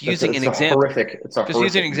 I'm just using an example. It's a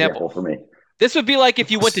horrific example for me. This would be like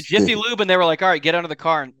if you went to Jiffy Lube and they were like, all right, get out of the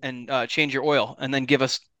car and change your oil and then give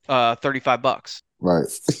us $35. Right.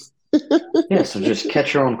 Yeah, so just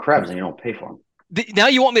catch your own crabs and you don't pay for them. Now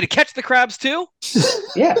you want me to catch the crabs too?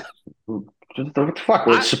 Yeah. What the fuck?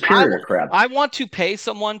 We're superior to crabs. I want to pay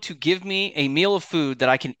someone to give me a meal of food that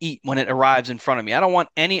I can eat when it arrives in front of me. I don't want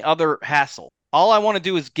any other hassle. All I want to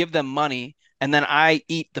do is give them money and then I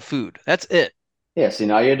eat the food. That's it. Yeah, see,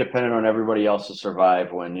 now you're dependent on everybody else to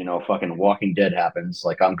survive when, fucking Walking Dead happens.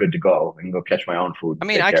 Like, I'm good to go. I can go catch my own food. I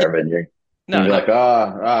mean, I can. You're No, like,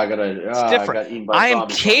 I gotta. It's different. I got eaten by I am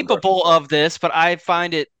zombies. capable of this, but I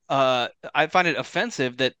find it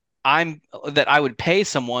offensive that I would pay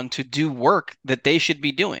someone to do work that they should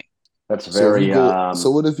be doing. That's very.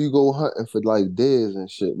 So what if you go hunting for like deers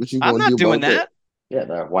and shit? What you gonna do? I'm not doing that.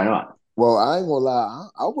 Yeah, why not? Well, I ain't gonna lie,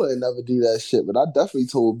 I wouldn't never do that shit, but I definitely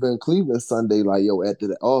told Ben Cleveland Sunday, like, yo, after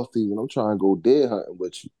the off season, I'm trying to go deer hunting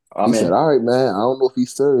with you. He said, all right, man, I don't know if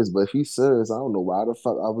he's serious, but if he's serious, I don't know why the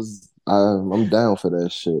fuck I'm down for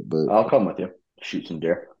that shit, but I'll come with you. Shoot some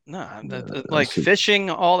deer. No, like fishing,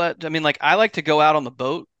 all that. I mean, like, I like to go out on the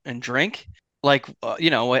boat and drink. Like,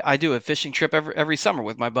 I do a fishing trip every summer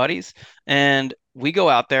with my buddies, and we go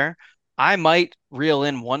out there. I might reel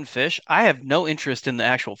in one fish. I have no interest in the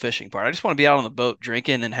actual fishing part. I just want to be out on the boat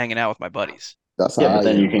drinking and hanging out with my buddies. That's but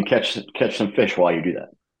then you can catch some fish while you do that.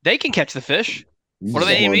 They can catch the fish. What do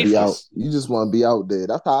they need me for? You just want to be out there.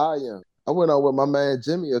 That's how I am. I went out with my man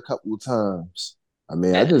Jimmy a couple of times.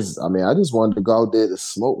 I just wanted to go out there to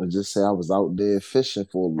smoke and just say I was out there fishing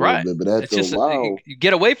for a little bit. But after a while, you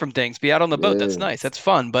get away from things, be out on the boat. That's nice. That's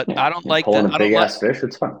fun. But I don't like that. Big ass fish.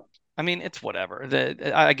 It's fun. I mean, it's whatever.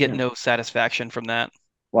 I get no satisfaction from that.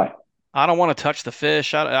 Why? I don't want to touch the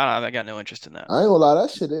fish. I got no interest in that. I ain't gonna lie, that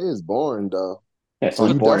shit is boring though. Yeah, so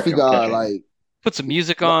you definitely gotta like put some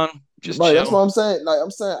music on. Just right, chill. That's what I'm saying. Like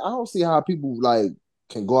I don't see how people like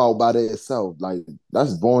can go out by themselves. Like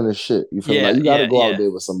that's boring as shit. You feel like you gotta go out there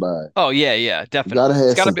with somebody. Oh yeah, definitely. You gotta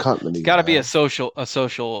have some company. It's gotta be a social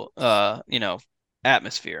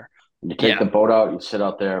atmosphere. You take the boat out, you sit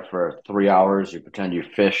out there for 3 hours, you pretend you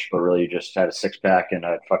fish, but really you just had a 6-pack and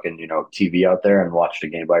a fucking, TV out there and watched the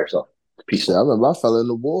game by yourself. Peaceful. I remember I fell in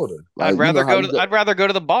the water. Like, I'd rather go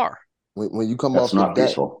to the bar. When you come That's off the not deck,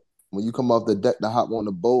 peaceful. When you come off the deck to hop on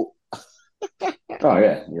the boat. Oh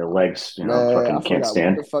yeah, your legs, fucking can't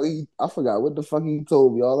stand. I forgot what the fuck he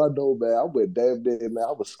told me. All I know, man, I went damn dead, man.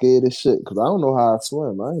 I was scared as shit because I don't know how I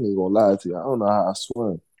swim. I ain't even gonna lie to you. I don't know how I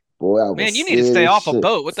swim. Boy, man, you need to stay off a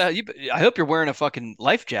boat. What the hell? I hope you're wearing a fucking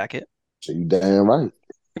life jacket. So you damn right.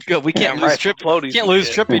 We can't lose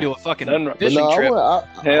Trippy to a fucking fishing trip.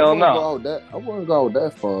 Hell no. I wouldn't go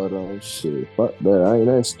that far though. Shit, fuck that. I ain't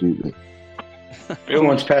that stupid.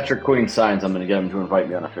 Once Patrick Queen signs, I'm gonna get him to invite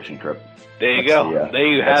me on a fishing trip. There you go. There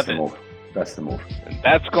you have it. That's the move. And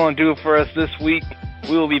that's going to do it for us this week.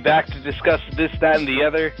 We will be back to discuss this, that, and the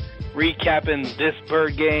other, recapping this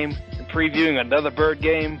bird game and previewing another bird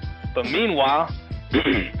game. But meanwhile,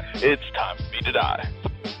 it's time for me to die.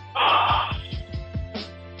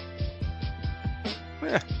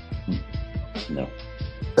 No.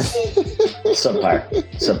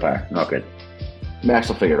 Subpar. Not good. Max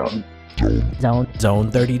will figure it out.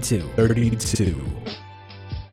 Zone 32.